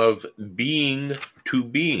of being to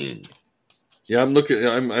being. Yeah, I'm looking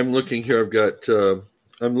here. I'm looking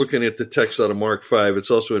at the text out of Mark 5.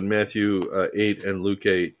 It's also in Matthew 8 and Luke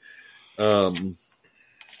 8.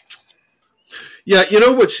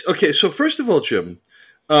 Okay, so first of all, Jim,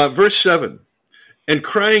 verse 7, and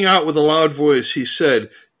crying out with a loud voice, he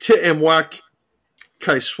said, "Te emwak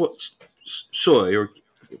kai soy," or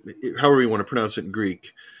however you want to pronounce it in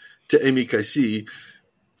Greek, "Te emi kai si,"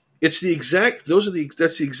 It's the exact,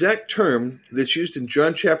 that's the exact term that's used in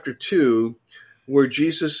John chapter 2, where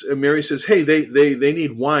Mary says, hey, they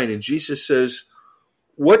need wine. And Jesus says,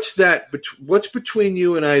 what's between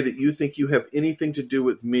you and I that you think you have anything to do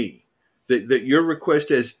with me? That your request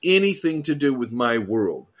has anything to do with my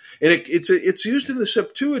world? And it's used in the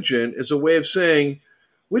Septuagint as a way of saying,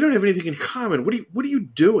 we don't have anything in common. What are you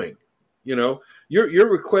doing? Your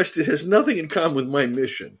request has nothing in common with my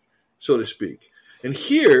mission, so to speak. And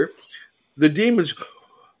here, the demons,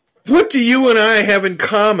 what do you and I have in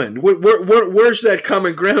common? Where's that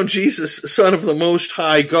common ground, Jesus, Son of the Most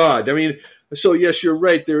High God? I mean, so yes, you're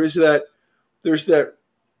right. There's that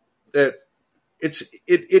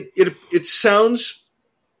it sounds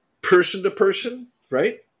person to person,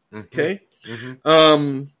 right? Mm-hmm. Okay.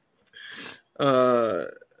 Mm-hmm.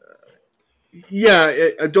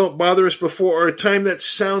 Don't bother us before our time. That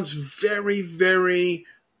sounds very, very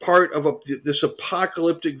part of this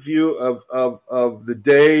apocalyptic view of the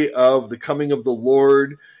day of the coming of the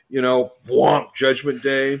Lord. Judgment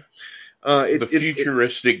Day. The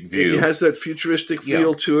futuristic view. It has that futuristic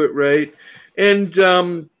feel to it, right? And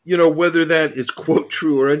whether that is quote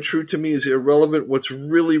true or untrue to me is irrelevant. What's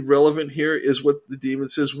really relevant here is what the demon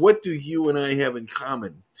says. What do you and I have in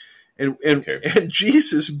common? And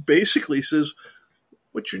Jesus basically says,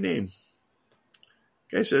 what's your name?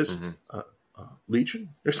 Guy says, Legion.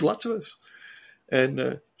 There's lots of us.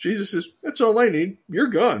 And Jesus says, that's all I need. You're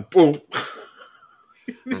gone. Boom.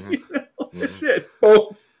 That's it.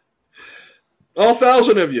 Boom. All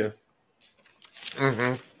 1,000 of you.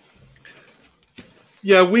 Mm-hmm.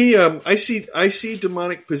 Yeah, I see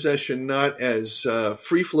demonic possession not as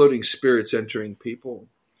free-floating spirits entering people,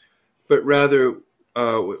 but rather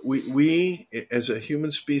we as a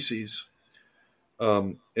human species,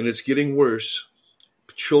 and it's getting worse,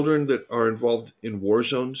 children that are involved in war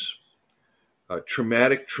zones,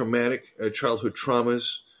 traumatic childhood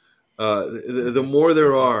traumas, the more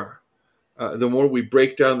there are, the more we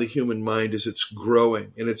break down the human mind as it's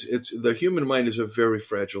growing. And it's the human mind is a very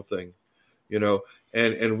fragile thing,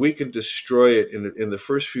 and we can destroy it in the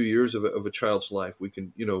first few years of a child's life. We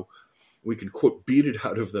can, quote, beat it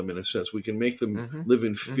out of them in a sense. We can make them live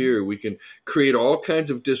in fear. We can create all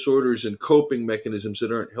kinds of disorders and coping mechanisms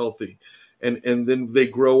that aren't healthy. And then they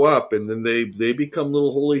grow up, and then they become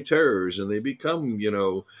little holy terrors, and they become,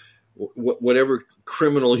 whatever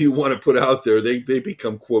criminal you want to put out there, they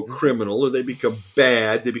become, quote, criminal, or they become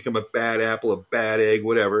bad. They become a bad apple, a bad egg,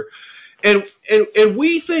 whatever. And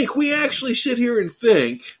we actually sit here and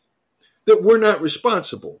think that we're not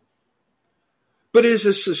responsible. But as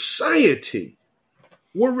a society,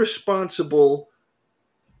 we're responsible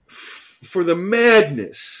for the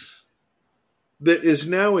madness that is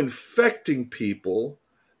now infecting people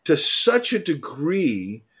to such a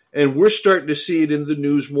degree, and we're starting to see it in the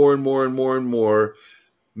news more and more and more and more.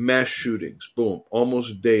 Mass shootings, boom,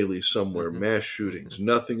 almost daily somewhere, mass shootings.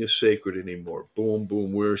 Nothing is sacred anymore. Boom,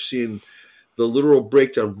 boom. We're seeing the literal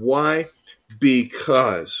breakdown. Why?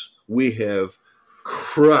 Because we have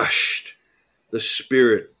crushed the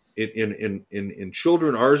spirit in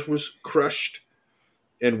children. Ours was crushed,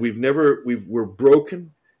 and we're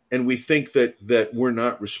broken, and we think that we're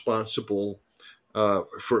not responsible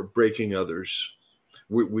for breaking others.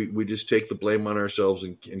 We just take the blame on ourselves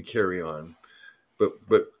and carry on.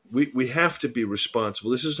 But we have to be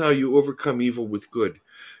responsible. This is how you overcome evil with good.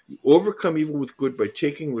 You overcome evil with good by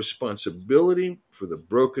taking responsibility for the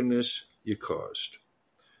brokenness you caused.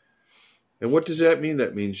 And what does that mean?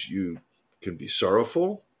 That means you can be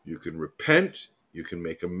sorrowful, you can repent, you can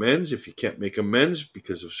make amends. If you can't make amends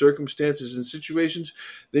because of circumstances and situations,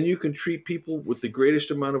 then you can treat people with the greatest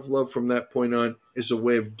amount of love from that point on as a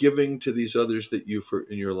way of giving to these others that you've hurt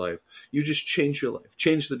in your life. You just change your life,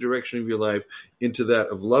 change the direction of your life into that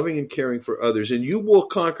of loving and caring for others. And you will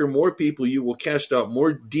conquer more people, you will cast out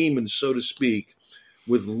more demons, so to speak,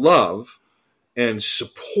 with love and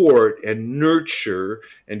support and nurture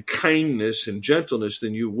and kindness and gentleness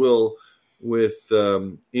than you will with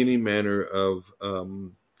any manner of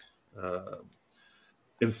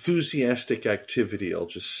enthusiastic activity, I'll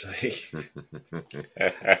just say.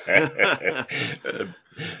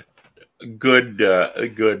 Good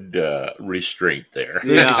restraint there.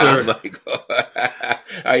 Yeah. Michael.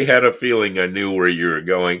 I had a feeling I knew where you were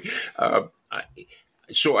going.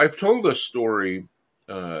 So I've told a story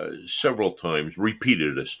several times,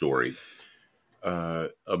 repeated a story. A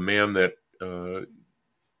man that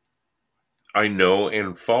I know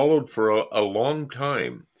and followed for a long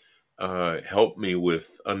time, helped me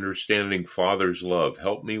with understanding Father's love,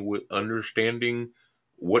 helped me with understanding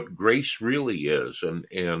what grace really is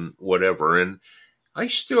and whatever. And I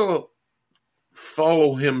still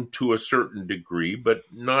follow him to a certain degree, but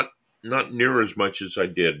not near as much as I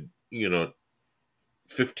did,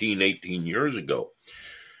 15, 18 years ago.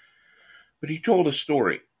 But he told a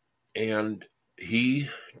story, and he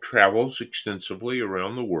travels extensively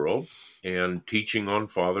around the world and teaching on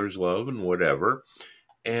Father's love and whatever.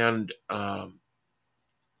 And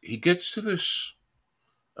he gets to this,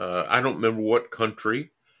 I don't remember what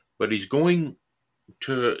country, but he's going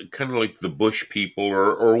to kind of like the bush people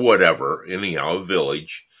or whatever, anyhow, a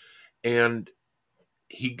village. And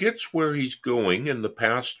he gets where he's going, and the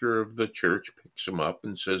pastor of the church picks him up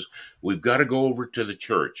and says, "We've got to go over to the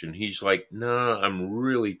church." And he's like, "Nah, I'm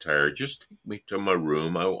really tired. Just take me to my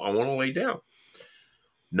room. I want to lay down."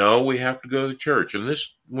 "No, we have to go to the church." And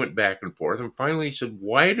this went back and forth. And finally he said,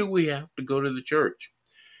 "Why do we have to go to the church?"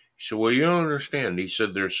 He said, "Well, you don't understand." He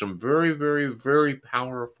said, "There's some very, very, very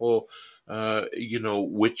powerful,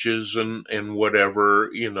 witches and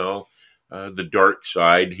whatever, the dark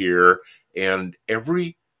side here. And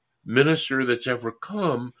every minister that's ever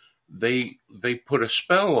come, they put a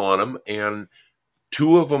spell on them, and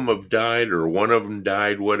two of them have died, or one of them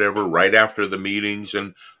died, whatever, right after the meetings,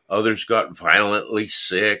 and others got violently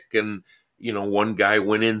sick, and one guy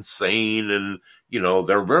went insane, and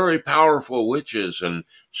they're very powerful witches, and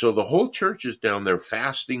so the whole church is down there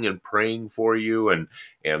fasting and praying for you, and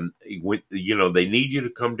they need you to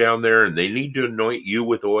come down there, and they need to anoint you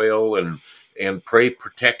with oil and pray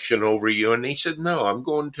protection over you." And he said, "No, I'm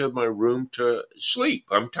going to my room to sleep.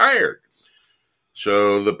 I'm tired."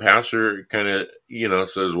 So the pastor kind of,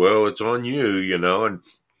 says, "Well, it's on you, and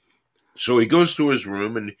so he goes to his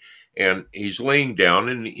room, and he's laying down,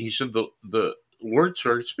 and he said the Lord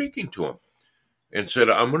started speaking to him and said,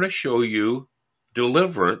 "I'm going to show you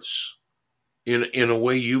deliverance in a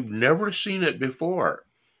way you've never seen it before."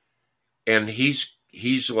 And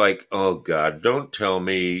he's like, "Oh God, don't tell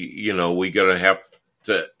me, we got to have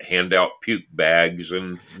to hand out puke bags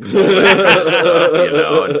and all that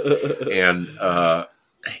kind of stuff,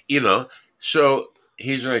 and so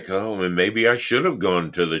he's like, "Oh, maybe I should have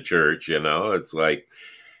gone to the church," it's like,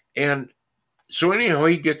 and so anyhow,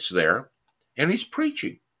 he gets there and he's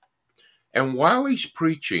preaching. And while he's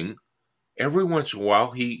preaching, every once in a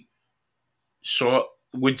while he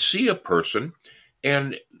would see a person,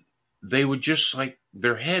 and they would just like,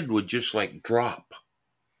 their head would just like drop.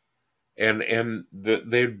 And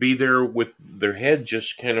they'd be there with their head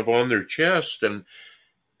just kind of on their chest, and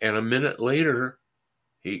a minute later,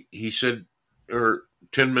 he said, or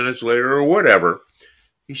 10 minutes later or whatever,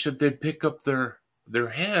 he said they'd pick up their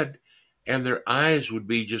head, and their eyes would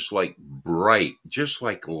be just like bright, just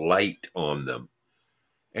like light on them.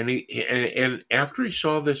 And after he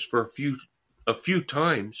saw this for a few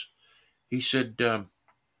times, he said,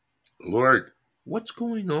 "Lord, what's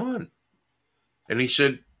going on?" And he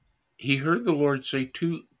said he heard the Lord say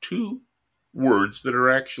two words that are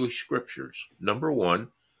actually scriptures. Number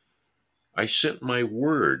one, "I sent my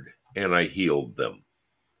word and I healed them."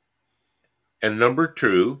 And number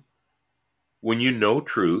two, "When you know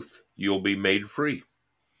truth, you'll be made free."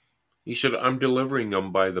 He said, "I'm delivering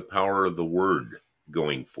them by the power of the word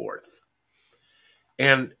going forth."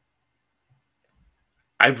 And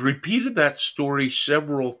I've repeated that story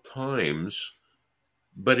several times,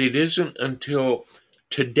 but it isn't until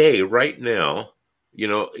today, right now,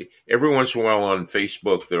 every once in a while on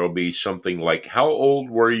Facebook, there'll be something like, "How old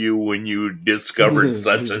were you when you discovered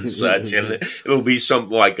such and such?" And it'll be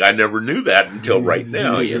something like, "I never knew that until right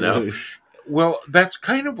now," Well, that's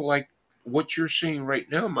kind of like what you're saying right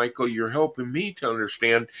now, Michael. You're helping me to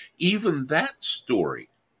understand even that story,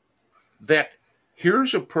 that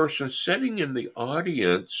here's a person sitting in the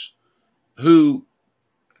audience who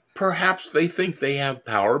perhaps they think they have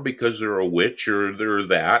power because they're a witch or they're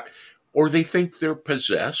that, or they think they're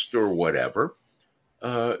possessed or whatever.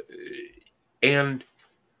 And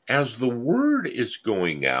as the word is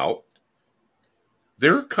going out,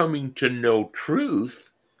 they're coming to know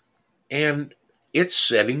truth, and it's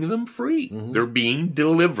setting them free. Mm-hmm. They're being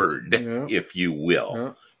delivered, if you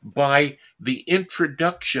will, by the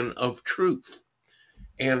introduction of truth.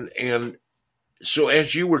 And so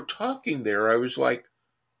as you were talking there, I was like,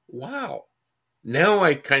 wow, now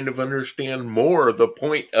I kind of understand more the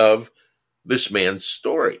point of this man's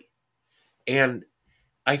story. And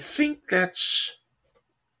I think that's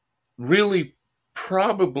really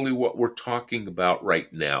probably what we're talking about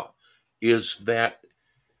right now, is that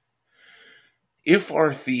if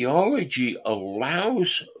our theology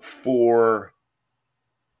allows for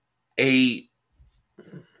a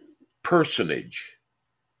personage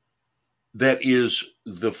that is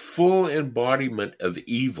the full embodiment of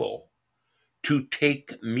evil to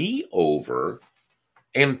take me over,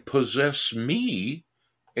 and possess me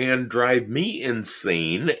and drive me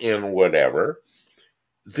insane and whatever,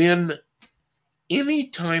 then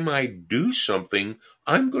anytime I do something,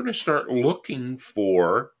 I'm going to start looking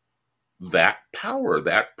for that power,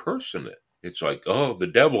 that person. It's like, oh, the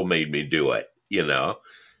devil made me do it,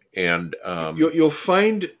 And You'll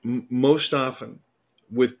find most often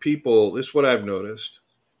with people, this is what I've noticed,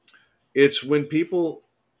 it's when people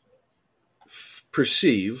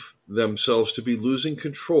perceive themselves to be losing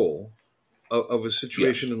control of a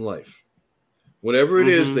situation yes. in life. Whatever it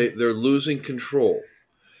is, they're losing control.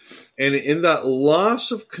 And in that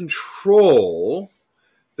loss of control,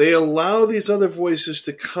 they allow these other voices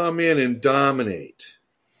to come in and dominate.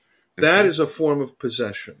 That is a form of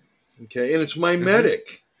possession. Okay. And it's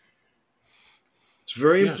mimetic. It's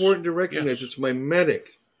very important to recognize it's mimetic.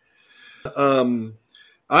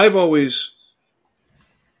 I've always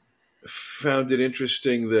found it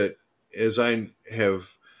interesting that as I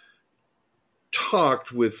have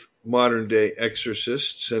talked with modern day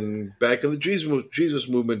exorcists, and back in the Jesus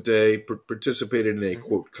movement day, participated in a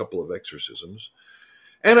quote couple of exorcisms,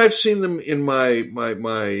 and I've seen them in my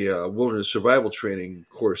wilderness survival training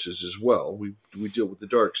courses as well. We deal with the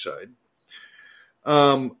dark side.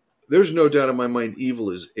 There's no doubt in my mind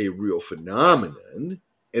evil is a real phenomenon,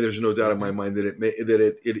 and there's no doubt in my mind that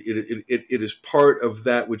it is part of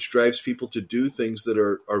that which drives people to do things that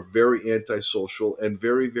are very antisocial and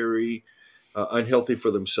very, very unhealthy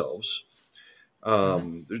for themselves.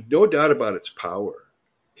 There's no doubt about its power.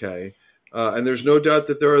 Okay. And there's no doubt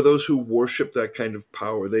that there are those who worship that kind of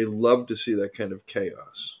power. They love to see that kind of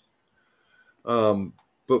chaos.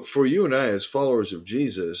 But for you and I, as followers of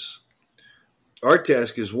Jesus, our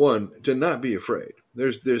task is, one, to not be afraid.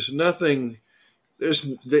 There's nothing.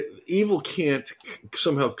 The evil can't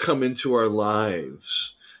somehow come into our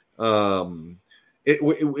lives, because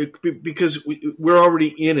we're already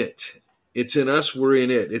in it. It's in us. We're in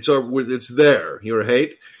it. It's there. You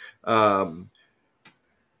hate.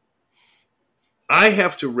 I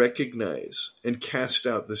have to recognize and cast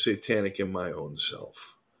out the satanic in my own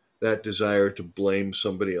self, that desire to blame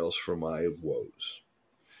somebody else for my woes.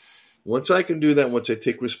 Once I can do that, once I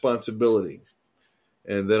take responsibility,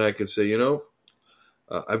 and then I can say,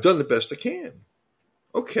 I've done the best I can.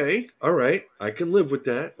 Okay, all right, I can live with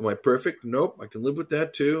that. Am I perfect? Nope, I can live with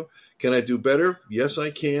that too. Can I do better? Yes,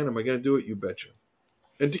 I can. Am I going to do it? You betcha.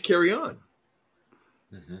 And to carry on.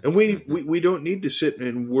 And we don't need to sit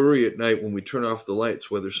and worry at night when we turn off the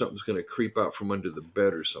lights whether something's going to creep out from under the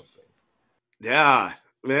bed or something. Yeah,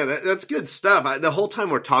 man, that's good stuff. The whole time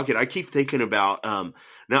we're talking, I keep thinking about,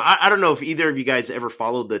 now I don't know if either of you guys ever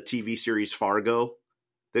followed the TV series Fargo.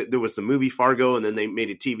 There was the movie Fargo, and then they made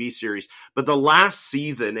a TV series. But the last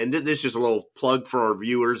season, and this is just a little plug for our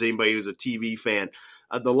viewers, anybody who's a TV fan,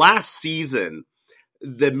 the last season,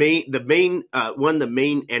 the main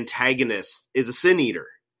antagonist is a sin eater,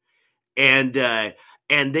 and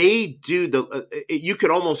they do you could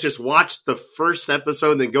almost just watch the first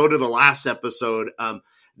episode and then go to the last episode.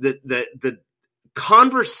 The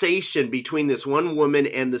conversation between this one woman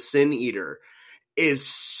and the sin eater is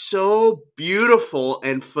so beautiful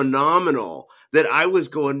and phenomenal that I was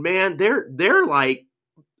going, man, they're like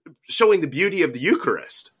showing the beauty of the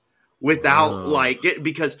Eucharist without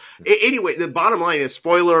because anyway, the bottom line is,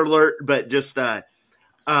 spoiler alert, but just the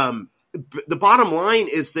bottom line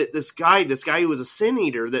is that this guy who was a sin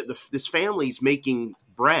eater, that this family's making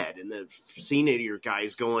bread, and the sin eater guy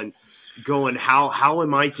is going, how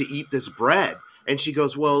am I to eat this bread? And she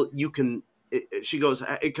goes, well, you can. She goes,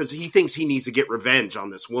 because he thinks he needs to get revenge on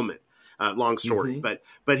this woman. Long story, but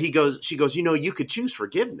she goes, you could choose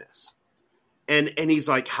forgiveness, and he's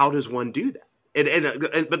like, how does one do that?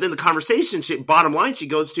 And but then the conversation, bottom line, she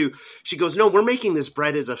goes, no, we're making this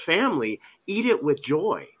bread as a family. Eat it with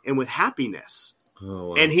joy and with happiness. Oh,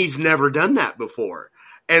 wow. And he's never done that before,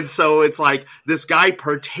 and so it's like this guy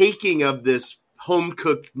partaking of this home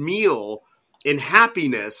cooked meal in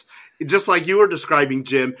happiness. Just like you were describing,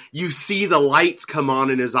 Jim, you see the lights come on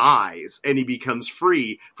in his eyes, and he becomes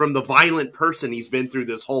free from the violent person he's been through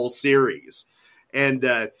this whole series. And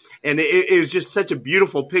it was just such a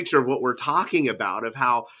beautiful picture of what we're talking about, of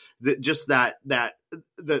how the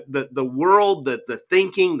world, the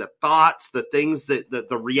thinking, the thoughts, the things that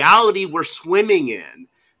the reality we're swimming in,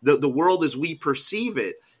 the world as we perceive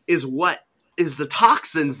it, is what is the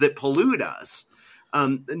toxins that pollute us.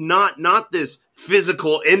 Not this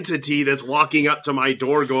physical entity that's walking up to my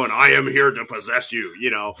door going, I am here to possess you,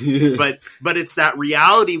 but it's that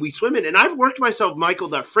reality we swim in. And I've worked myself, Michael,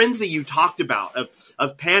 that frenzy you talked about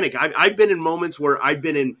of panic. I've been in moments where I've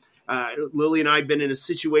been in Lily and I have been in a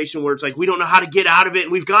situation where it's like we don't know how to get out of it,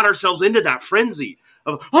 and we've got ourselves into that frenzy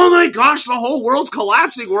of, oh my gosh, the whole world's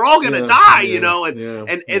collapsing, we're all going to die, you know, and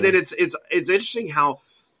then it's interesting how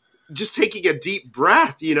just taking a deep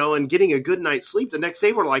breath, you know, and getting a good night's sleep, the next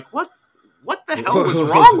day we're like, what the hell was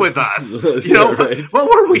wrong with us? You know, right. What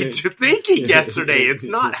were we thinking yesterday? It's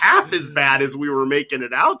not half as bad as we were making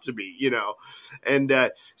it out to be, you know? And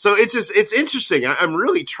so it's interesting. I'm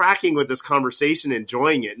really tracking with this conversation,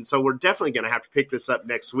 enjoying it. And so we're definitely going to have to pick this up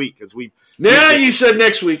next week because you said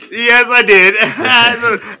next week. Yes, I did.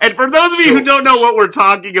 And for those of you who don't know what we're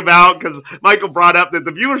talking about, because Michael brought up that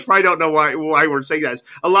the viewers probably don't know why we're saying that.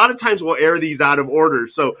 A lot of times we'll air these out of order.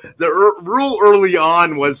 So the rule early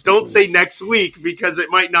on was don't say next week because it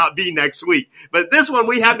might not be next week. But this one,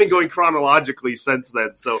 we have been going chronologically since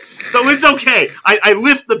then. So it's okay. I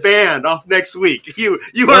lift the ban off next week. You are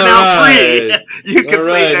now free. You can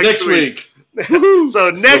say next week.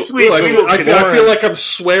 So next week, I feel like I'm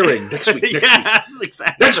swearing. Next week. Yes,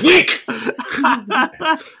 exactly. Next week.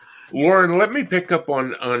 Loren, let me pick up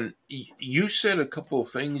on you said a couple of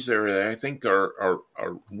things there that I think are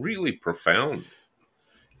really profound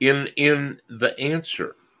in the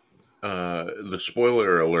answer, the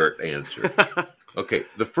spoiler alert answer. Okay,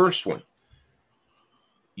 the first one.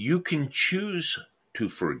 You can choose to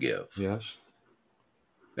forgive. Yes.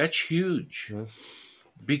 That's huge. Yes.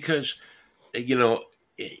 Because, you know,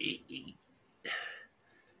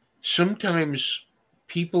 sometimes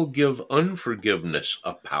people give unforgiveness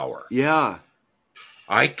a power. Yeah.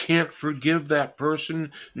 I can't forgive that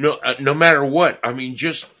person no matter what. I mean,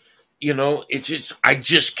 just, you know, it's I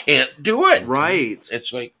just can't do it. Right.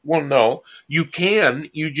 It's like, well, no, you can.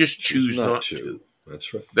 You just choose not to.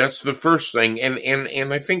 That's right. That's the first thing.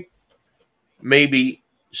 And I think maybe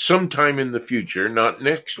sometime in the future, not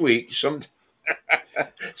next week, sometime.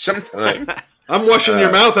 I'm washing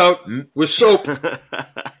your mouth out with soap.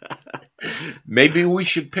 Maybe we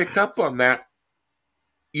should pick up on that,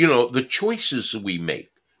 you know, the choices we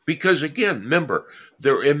make. Because again, remember,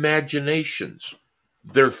 they're imaginations.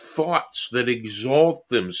 They're thoughts that exalt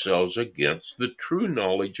themselves against the true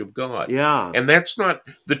knowledge of God. Yeah. And that's not,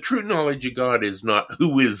 the true knowledge of God is not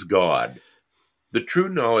who is God. The true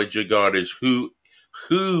knowledge of God is who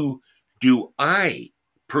do I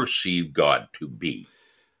perceive God to be?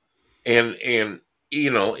 And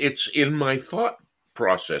you know, it's in my thought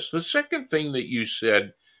process. The second thing that you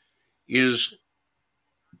said is,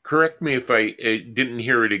 correct me if I didn't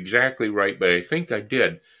hear it exactly right, but I think I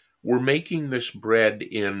did. We're making this bread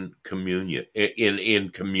in communion, in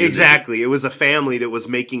community. Exactly. It was a family that was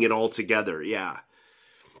making it all together. Yeah.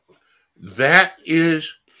 That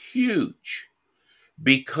is huge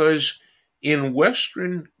because in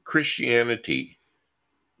Western Christianity,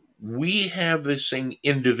 we have this thing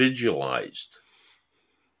individualized.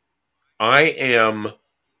 I am,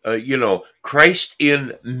 you know, Christ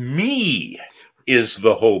in me is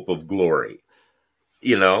the hope of glory.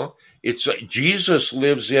 You know, it's Jesus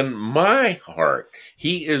lives in my heart.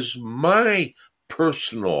 He is my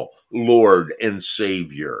personal Lord and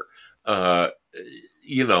Savior.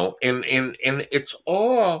 You know, and it's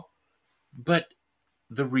all, but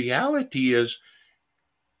the reality is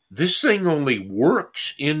this thing only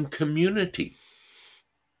works in community.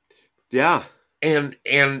 Yeah. And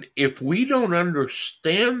if we don't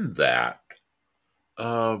understand that,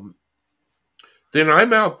 then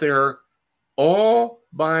I'm out there all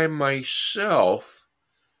by myself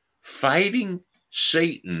fighting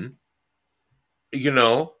Satan, you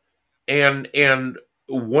know, and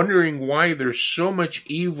wondering why there's so much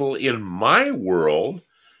evil in my world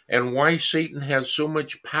and why Satan has so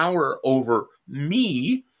much power over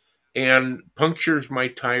me and punctures my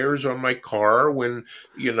tires on my car when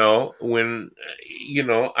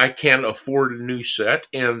I can't afford a new set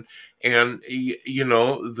and you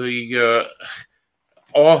know, the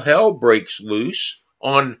all hell breaks loose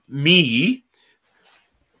on me,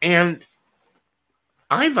 and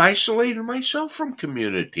I've isolated myself from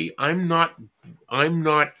community. I'm not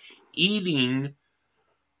eating.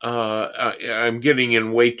 I'm getting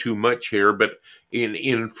in way too much here, but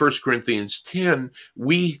in 1 Corinthians 10,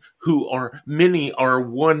 we who are many are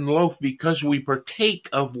one loaf because we partake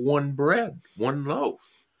of one bread, one loaf.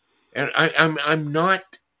 And I'm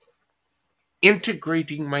not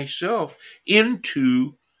integrating myself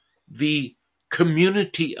into the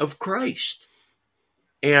community of Christ.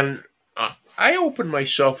 And I open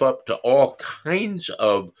myself up to all kinds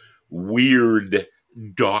of weird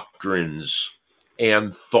doctrines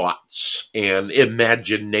and thoughts and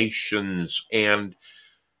imaginations and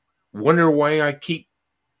wonder why I keep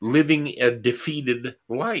living a defeated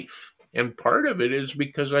life. And part of it is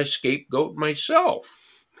because I scapegoat myself.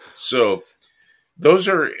 So those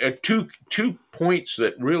are two points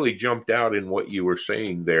that really jumped out in what you were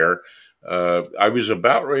saying there. I was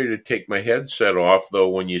about ready to take my headset off, though,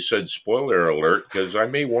 when you said spoiler alert, because I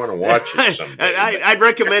may want to watch it someday. I'd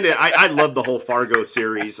recommend it. I love the whole Fargo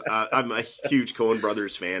series. I'm a huge Coen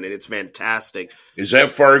Brothers fan, and it's fantastic. Is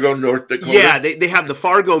that Fargo, North Dakota? Yeah, they have the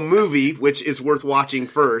Fargo movie, which is worth watching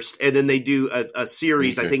first, and then they do a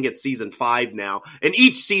series. I think it's season 5 now, and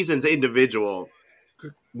each season's individual.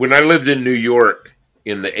 When I lived in New York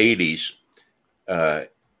in the 80s,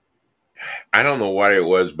 I don't know what it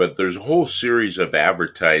was, but there's a whole series of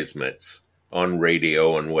advertisements on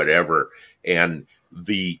radio and whatever, and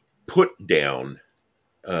the put down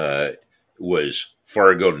was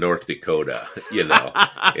Fargo, North Dakota.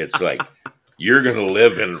 It's like, you're going to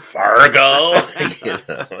live in Fargo.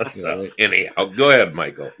 So anyhow, go ahead,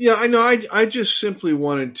 Michael. Yeah, I know. I just simply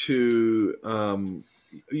wanted to.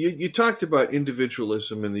 You talked about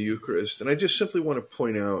individualism in the Eucharist, and I just simply want to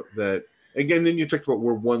point out that. Again, then you talked about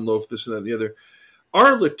we're one loaf, this and that and the other.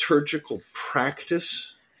 Our liturgical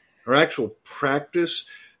practice, our actual practice,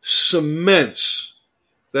 cements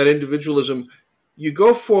that individualism. You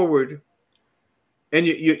go forward, and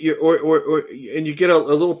you get a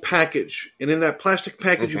little package, and in that plastic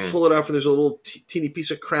package, you pull it off, and there's a little teeny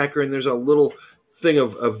piece of cracker, and there's a little thing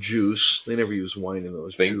of juice. They never use wine in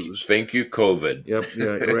those. Thank you, COVID. Yep, yeah,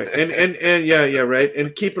 right, and yeah, right,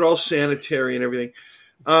 and keep it all sanitary and everything.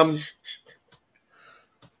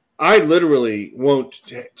 I literally won't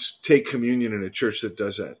take communion in a church that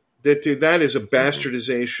does that. That is a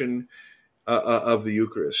bastardization of the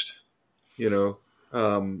Eucharist.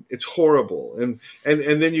 It's horrible, and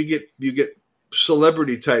then you get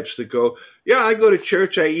celebrity types that go, yeah, I go to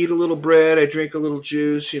church, I eat a little bread, I drink a little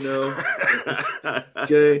juice,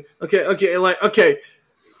 okay,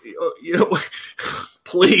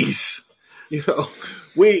 please,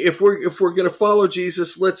 if we're gonna follow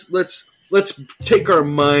Jesus, let's take our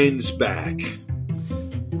minds back.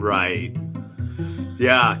 Right.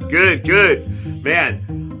 Yeah, good.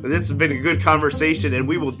 Man, this has been a good conversation, and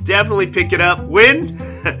we will definitely pick it up when?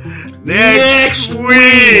 Next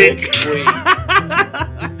week.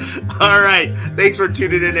 All right. Thanks for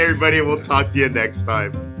tuning in, everybody, and we'll talk to you next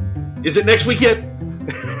time. Is it next week yet?